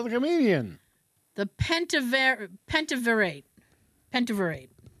killer or the comedian? The pentaverate. Pentaverate.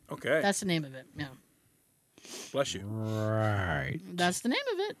 Okay. That's the name of it. Yeah. Bless you. Right. That's the name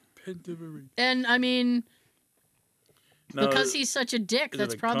of it. Pentaverate. And I mean, Now, because he's such a dick, is it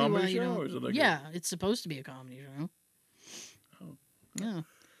that's a probably why comedy you show, don't. or is it like yeah, it's supposed to be a comedy show. Yeah.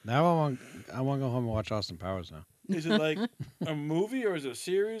 Now I want to go home and watch Austin Powers now. is it like a movie or is it a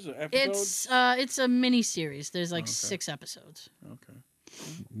series or episodes? It's a mini series. There's like Okay. 6 episodes. Okay.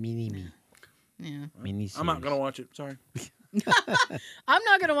 Mini Yeah. series. I'm not gonna watch it. Sorry. I'm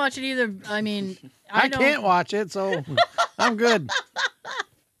not gonna watch it either. I mean, I don't, can't watch it, so I'm good.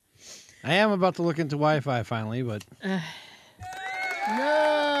 I am about to look into Wi-Fi finally, but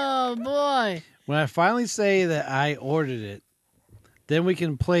No, boy. when I finally say that I ordered it, then we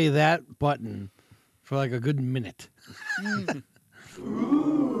can play that button for like a good minute.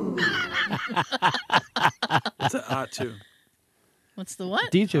 It's an R2. What's the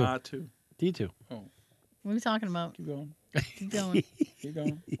what? D2. R2. D2. What are we talking about? Keep going. Keep going. Keep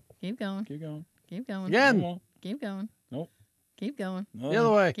going. Keep going. Keep going. Keep going. Come Again. on. Keep going. Nope. Keep going. No. The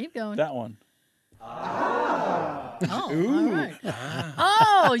other way. Keep going. That one. Oh, all right.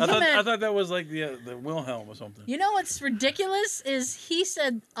 Oh, I you thought, meant. I thought that was like the Wilhelm or something. You know what's ridiculous is he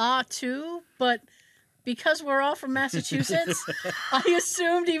said too, but because we're all from Massachusetts, I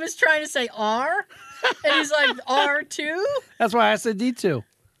assumed he was trying to say R, and he's like R2. That's why I said D2.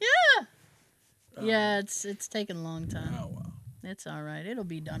 Yeah, it's taken a long time. Oh wow. It's all right. It'll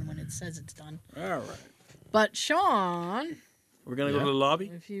be done when it says it's done. All right. But Sean, We're gonna go to the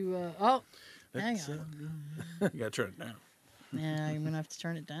lobby. if you hang Let's, on. You gotta turn it down. Yeah, I'm gonna have to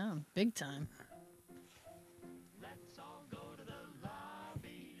turn it down big time.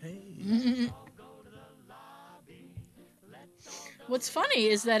 Hey. What's funny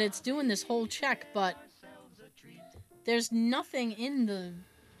is that it's doing this whole check, but there's nothing in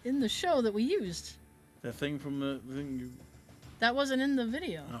the show that we used. That thing from the thing you. That wasn't in the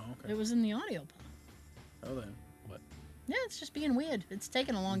video. Oh, okay. It was in the audio. Oh, then. Yeah, it's just being weird. It's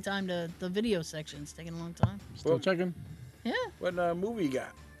taking a long time to the video section's taking a long time. Still checking. Yeah. What movie you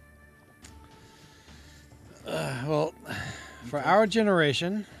got? Well, for our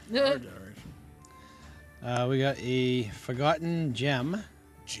generation, Our generation. we got a forgotten gem.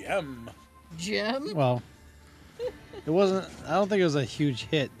 Gem. Jim. Well, it wasn't. I don't think it was a huge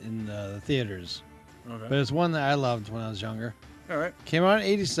hit in the theaters, but Okay. it's one that I loved when I was younger. All right. Came out in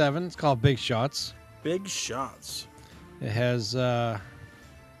 '87. It's called Big Shots. Big Shots. It has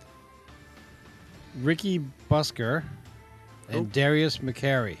Ricky Busker and Oh. Darius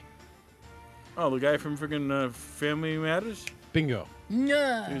McCary. Oh, the guy from freaking Family Matters. Bingo. He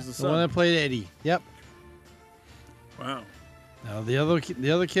Yeah. was the The one son. that played Eddie. Yep. Wow. Now the other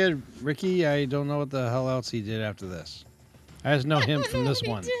kid, Ricky, I don't know what the hell else he did after this. I just know him from this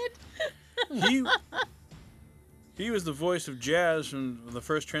one. He was the voice of Jazz from the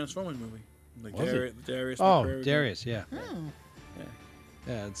first Transformers movie. Like Was he? Darius. Oh, McCrary. Darius, yeah. Oh.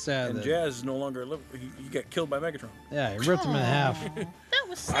 Yeah, it's sad. And that- Jazz is no longer living. He got killed by Megatron. Yeah, he ripped him in half. Aw, that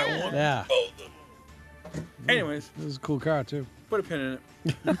was sad. Yeah, Anyways, it was a cool car too. put a pin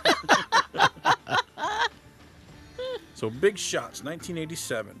in it. So Big Shots,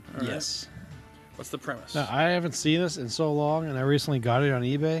 1987. All right. Yes. What's the premise? Now, I haven't seen this in so long, and I recently got it on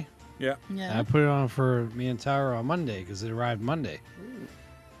eBay. Yeah. And I Yeah. put it on for me and Tyra on Monday because it arrived Monday.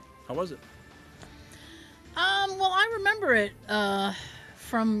 How was it? Well, I remember it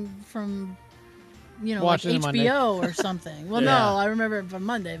from like Watching it Monday. HBO or something. Well, Yeah. no, I remember it from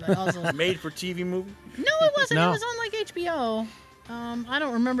Monday, but also Made for TV movie? no, it wasn't. No. It was on like HBO. I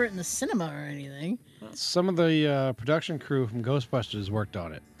don't remember it in the cinema or anything. Some of the production crew from Ghostbusters worked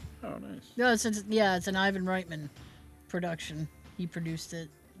on it. Oh, nice. No, it's an Ivan Reitman production. He produced it.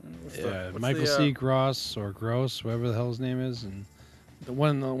 What's Yeah, what's Michael C. Gross or Gross, whatever the hell his name is, and the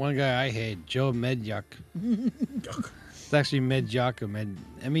one guy I hate, Joe Medjuk. It's actually Medjuk,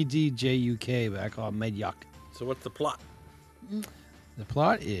 Medjuk, but I call it Medjuk. So what's the plot? The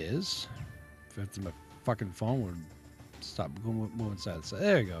plot is, if my fucking phone would stop moving side to side.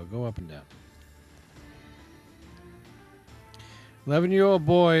 There you go. Go up and down. 11-year-old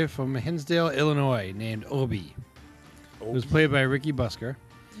boy from Hinsdale, Illinois, named Obi, who was played by Ricky Busker.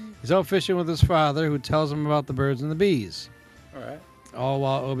 He's out fishing with his father, who tells him about the birds and the bees. All right. All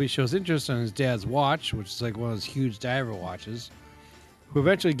while Obi shows interest in his dad's watch, which is like one of those huge diver watches, who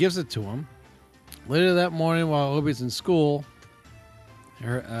eventually gives it to him. Later that morning, while Obi's in school,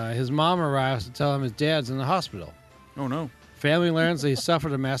 his mom arrives to tell him his dad's in the hospital. Oh, no. Family learns that he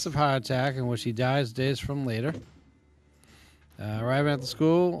suffered a massive heart attack in which he dies days from later. Arriving at the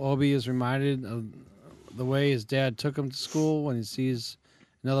school, Obi is reminded the way his dad took him to school when he sees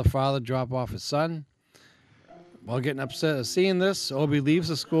another father drop off his son. While getting upset at seeing this, Obi leaves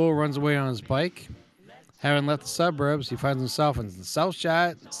the school, runs away on his bike. Having left the suburbs, he finds himself in the south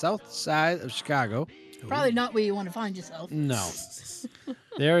side of Chicago. Probably not where you want to find yourself. No.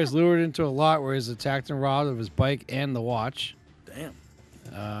 There he's lured into a lot where he's attacked and robbed of his bike and the watch. Damn.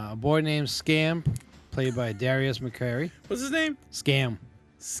 A boy named Scam, played by Darius McCrary. What's his name? Scam.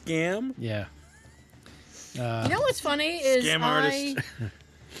 Scam? Yeah. You know what's funny is Scam artist.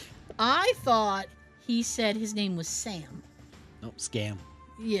 I thought he said his name was Sam. Nope, Scam.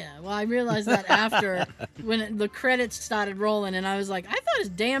 Yeah, well, I realized that after when the credits started rolling, and I was like, I thought his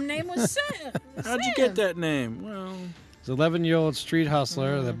damn name was Sam. How'd you get that name? Well, He's an 11-year-old street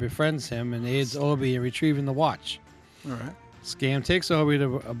hustler that befriends him and aids Obi in retrieving the watch. all right. Scam takes Obi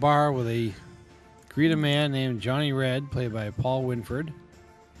to a bar with a man named Johnny Red, played by Paul Winfield.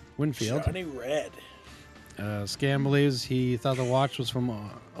 Johnny Red. Scam believes he thought the watch was from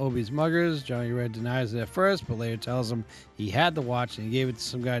Obi's muggers. Johnny Red denies it at first, but later tells him he had the watch and he gave it to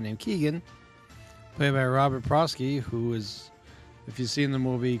some guy named Keegan, played by Robert Prosky, who is, if you've seen the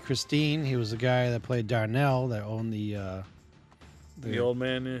movie Christine, he was the guy that played Darnell that owned the old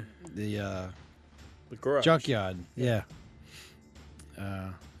man, the garage. junkyard. Yeah.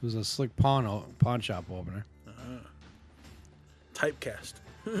 It was a slick pawn shop opener. Typecast.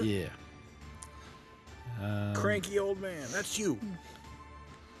 Yeah. Cranky old man. That's you.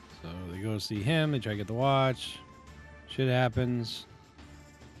 So they go see him. They try to get the watch. Shit happens.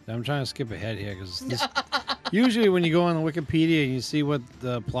 I'm trying to skip ahead here because usually when you go on the Wikipedia and you see what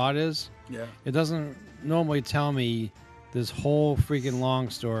the plot is, Yeah. it doesn't normally tell me this whole freaking long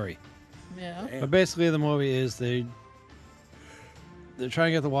story. Yeah. Damn. But basically, the movie is they're trying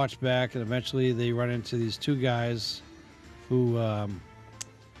to get the watch back, and eventually they run into these two guys who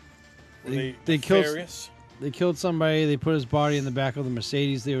they killed. Nefarious? They killed somebody. They put his body in the back of the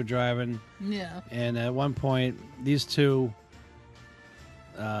Mercedes they were driving. Yeah. And at one point, these two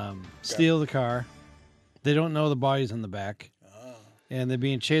steal the car. They don't know the body's in the back. And they're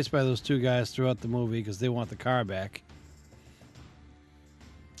being chased by those two guys throughout the movie because they want the car back.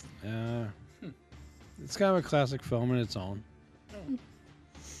 It's kind of a classic film in its own.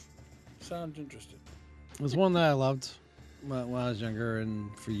 Sounds interesting. It was one that I loved when I was younger,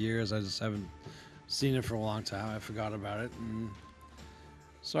 and for years I just haven't seen it for a long time. I forgot about it and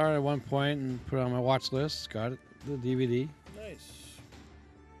saw it at one point and put it on my watch list. Got it, the DVD. Nice.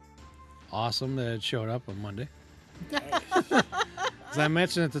 Awesome that it showed up on Monday. Nice. As I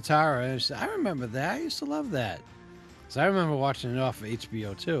mentioned it to Tara, and she said, I remember that. I used to love that. So I remember watching it off of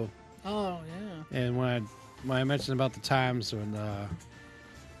HBO too. Oh yeah. And when I mentioned about the times when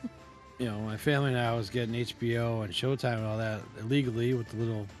my family and I was getting HBO and Showtime and all that illegally with the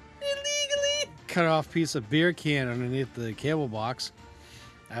little cut off piece of beer can underneath the cable box,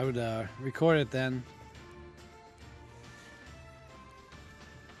 I would record it then.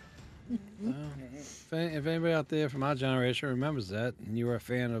 If anybody out there from our generation remembers that, and you were a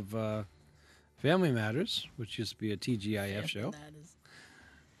fan of Family Matters, which used to be a TGIF show, That is.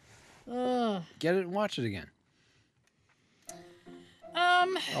 Oh. get it and watch it again. Oh,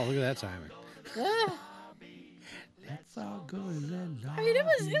 look at that timing. That's all good. I mean, it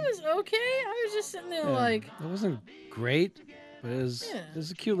was okay. I was just sitting there like, it wasn't great, but it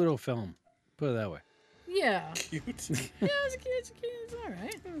was a cute little film. Put it that way. yeah, Cute. yeah, it's cute. It's all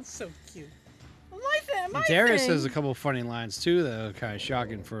right. It's so cute. Well, my Darius thing, has a couple of funny lines too that are kind of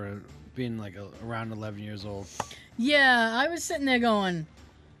shocking for being like around 11 years old. Yeah, I was sitting there going,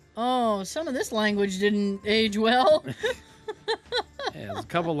 oh, some of this language didn't age well. Yeah, there's a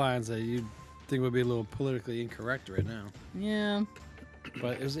couple lines that you'd think would be a little politically incorrect right now. Yeah,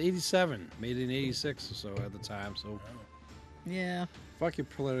 But it was 87, made in 86 or so at the time, so yeah. fuck your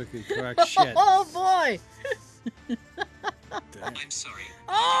politically correct shit. Oh boy. I'm sorry.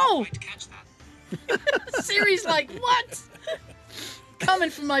 Oh, I'd catch that. Siri's like, what? Coming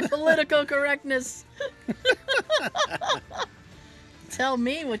from my political correctness. Tell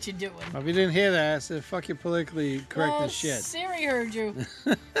me what you're doing. If you didn't hear that, I said fuck your politically correct Well, shit. Siri heard you.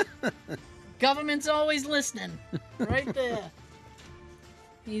 Government's always listening. Right there.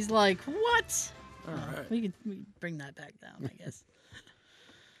 He's like, what? All right. We could bring that back down, I guess.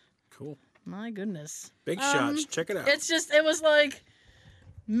 Cool. My goodness. Big shots. Check it out. It was like,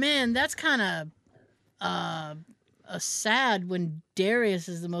 man, that's kind of sad when Darius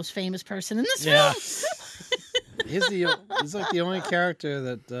is the most famous person in this Yeah. film. He's like the only character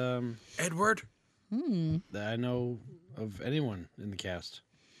that Edward. that I know of anyone in the cast.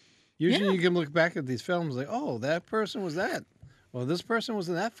 Usually you can look back at these films like, oh, that person was that. Well, this person was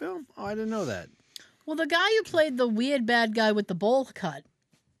in that film? Oh, I didn't know that. Well, the guy who played the weird bad guy with the bowl cut,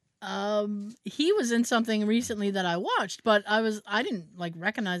 he was in something recently that I watched, but I didn't like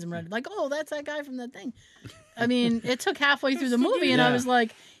recognize him right. Like, oh, that's that guy from that thing. I mean, it took halfway through the movie, and I Yeah. was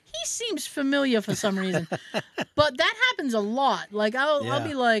like, he seems familiar for some reason. But that happens a lot. Like, I'll Yeah.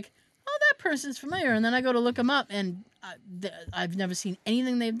 be like, oh, that person's familiar, and then I go to look him up, and I've never seen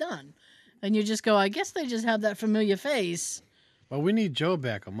anything they've done. And you just go, I guess they just have that familiar face. Well, we need Joe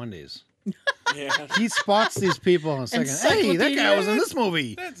back on Mondays. Yeah. He spots these people in a second. Hey, that guy was in this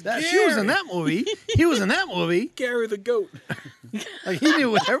movie. She was in that movie. He was in that movie. Gary the goat. Like he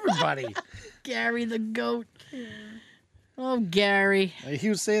knew everybody. Gary the goat. Oh, Gary. Like, he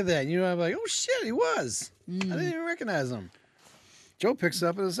would say that, and I'm like, oh shit, he was. I didn't even recognize him. Joe picks it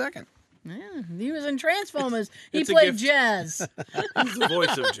up in a second. Yeah, he was in Transformers. He It's a played gift. jazz. He's the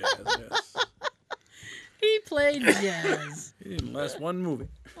voice of jazz. Yes. He played jazz. He didn't last one movie.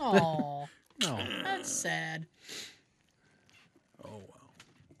 Oh, No. that's sad. Oh wow.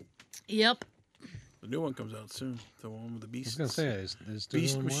 Yep. The new one comes out soon. The one with the I beasts. was gonna say, is still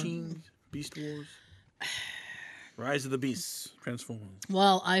Beast doing one? Machines. Beast Wars. Rise of the Beasts. Transformers.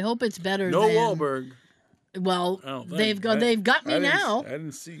 Well, I hope it's better No than... Wahlberg. Well, I don't think. they've got me I didn't- now. I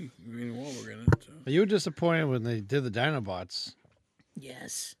didn't see any Wahlberg in it. So. But you were disappointed when they did the Dinobots.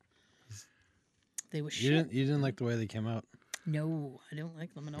 Yes. They were You shit. didn't like the way they came out. No, I don't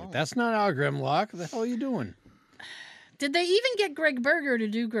like them at all. That's not our Grimlock. The hell are you doing? Did they even get Greg Berger to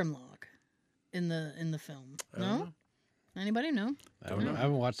do Grimlock in the film? I don't No? know. Anybody know? I don't know. I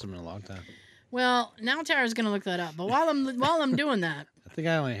haven't watched them in a long time. Well, now Tara's gonna look that up. But while I'm doing that, I think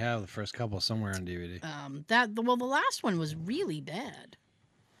I only have the first couple somewhere on DVD. the last one was really bad.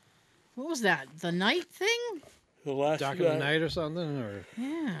 What was that? The night thing? The last Dark of the Night or something? Or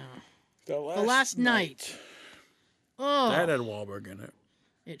Yeah. The Last Night. Oh, That had Wahlberg in it.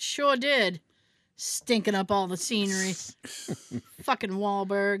 it sure did. Stinking up all the scenery. Fucking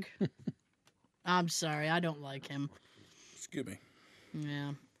Wahlberg. I'm sorry, I don't like him. Excuse me.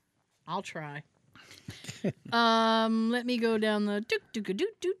 Yeah, I'll try. Let me go down the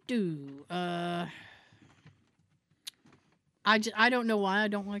do. I don't know why I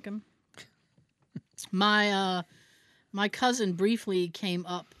don't like him. My cousin briefly came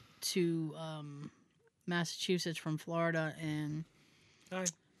up to Massachusetts from Florida, and Hi.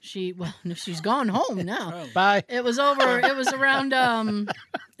 she's gone home now. Oh. bye. It was around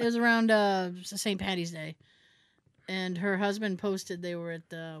St. Patty's Day. And her husband posted they were at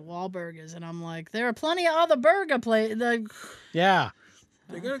Wahlburgers, and I'm like, there are plenty of other burger places. Yeah.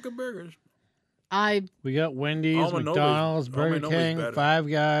 They got good burgers. We got Wendy's, Almond Noble's- McDonald's, Burger Almond Noble's King, better. Five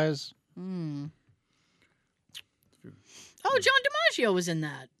Guys. Oh, John DiMaggio was in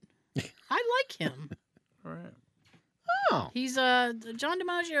that. I like him. All right. Oh, He's John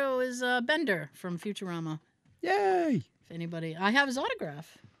DiMaggio is Bender from Futurama. yay. If anybody, I have his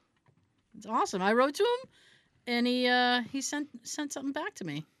autograph. It's awesome. I wrote to him, and he sent something back to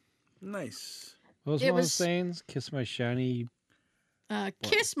me. Nice. What was It one of was- those sayings? Kiss my shiny.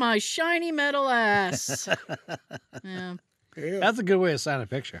 Kiss my shiny metal ass. Yeah. Yeah. That's a good way to sign a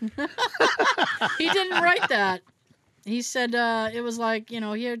picture. He didn't write that. He said it was like,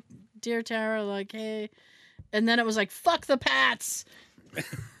 here, dear Tara, like, hey, and then it was like, fuck the Pats.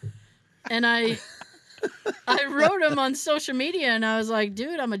 And I wrote him on social media, and I was like,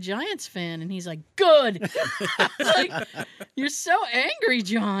 dude, I'm a Giants fan, and he's like, good. Like, you're so angry,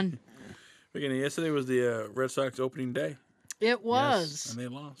 John. Again, yesterday was the Red Sox opening day. It was. And they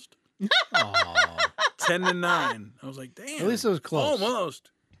lost. Aw. 10-9. I was like, damn. At least it was close. Almost.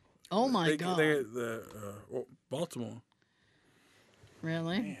 Oh my They- god. Baltimore.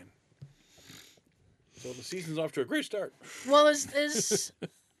 Really? Man. So the season's off to a great start. Well, is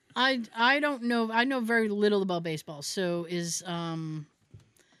I don't know. I know very little about baseball. So is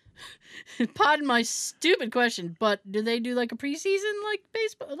pardon my stupid question, but do they do like a preseason like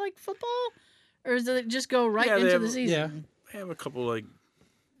baseball, like football, or does it just go right Yeah, they into have- the season? They have a couple like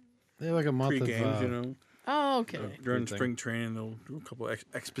They have like a month pre-games, of. you know. Oh, okay. During Good thing. spring training, they'll do a couple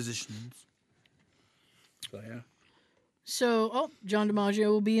expositions. So yeah. So, John DiMaggio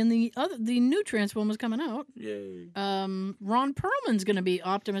will be in the new Transformers coming out. Yay. Ron Perlman's going to be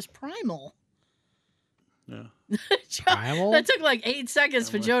Optimus Primal. Yeah. Primal? That took like 8 seconds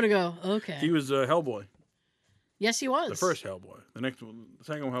for Joe to go, okay. He was Hellboy, Yes, he was. the first Hellboy. The next one, the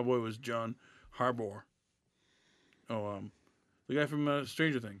second Hellboy was John Harbour. Oh, the guy from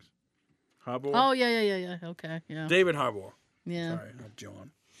Stranger Things. Harbour. Oh, yeah. Okay, yeah. David Harbour. Yeah. Sorry, not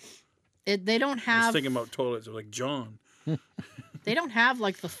John. They don't I was have thinking about toilets. I was like, John. they don't have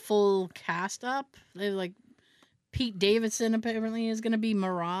like the full cast up. They have like Pete Davidson apparently is going to be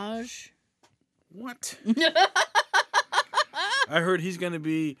Mirage. What? I heard he's gonna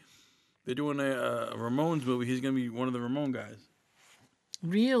be. They're doing a Ramones movie. He's gonna be one of the Ramone guys.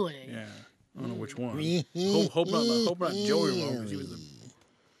 Really? Yeah, I don't know which one. Hope not Joey Ramone, because he was the.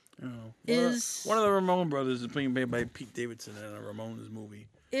 You know, one of the Ramone brothers is being played by Pete Davidson in a Ramones movie.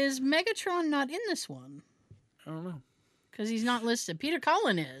 Is Megatron not in this one? I don't know. Because he's not listed. Peter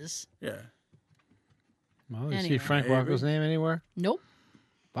Cullen is. Yeah. Well, you Anyway. see Frank Rocco's name anywhere? Nope.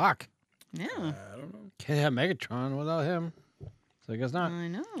 Bach. Yeah. I don't know. Can't have Megatron without him. So I guess not. I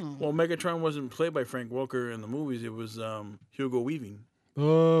know. Well, Megatron wasn't played by Frank Welker in the movies. It was Hugo Weaving.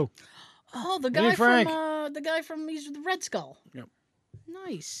 Oh. Oh, the Hey, guy Frank. from he's the Red Skull. Yep.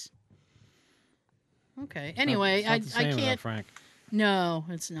 Nice. Okay. Anyway, It's not the same I without can't. Frank. No,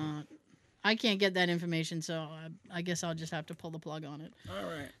 it's not. I can't get that information, so I guess I'll just have to pull the plug on it. All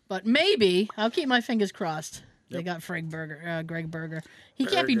right. But maybe I'll keep my fingers crossed. They Yep. got Greg Berger. He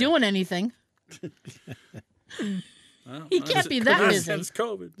can't be Berger. doing anything. Well, He can't be that busy. Since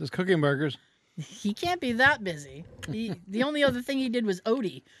COVID. Just cooking burgers. He can't be that busy. The only other thing he did was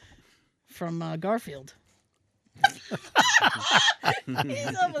Odie from Garfield.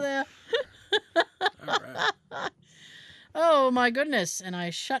 He's over there. All right. Oh my goodness! And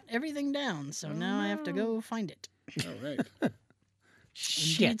I shut everything down, so now I have to go find it. All right.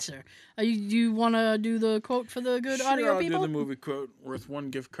 Shit, sir. You want to do the quote for the good audio I'll people? do the movie quote worth one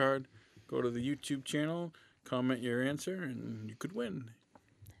gift card. Go to the YouTube channel, comment your answer, and you could win.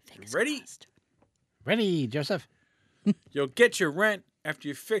 Fingers Ready? crossed. Ready, Joseph? You'll get your rent after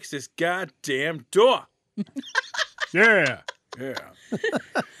you fix this goddamn door. Yeah. Yeah.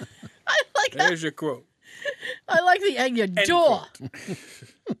 I like that. There's your quote. I like the end. Your End door.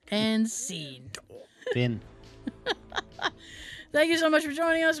 And scene. Finn. Thank you so much for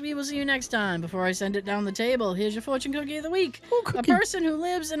joining us. We will see you next time. Before I send it down the table, here's your fortune cookie of the week. A person who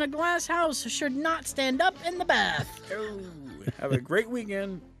lives in a glass house should not stand up in the bath. Oh, have a great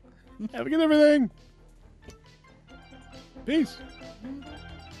weekend. Have a good everything. Peace.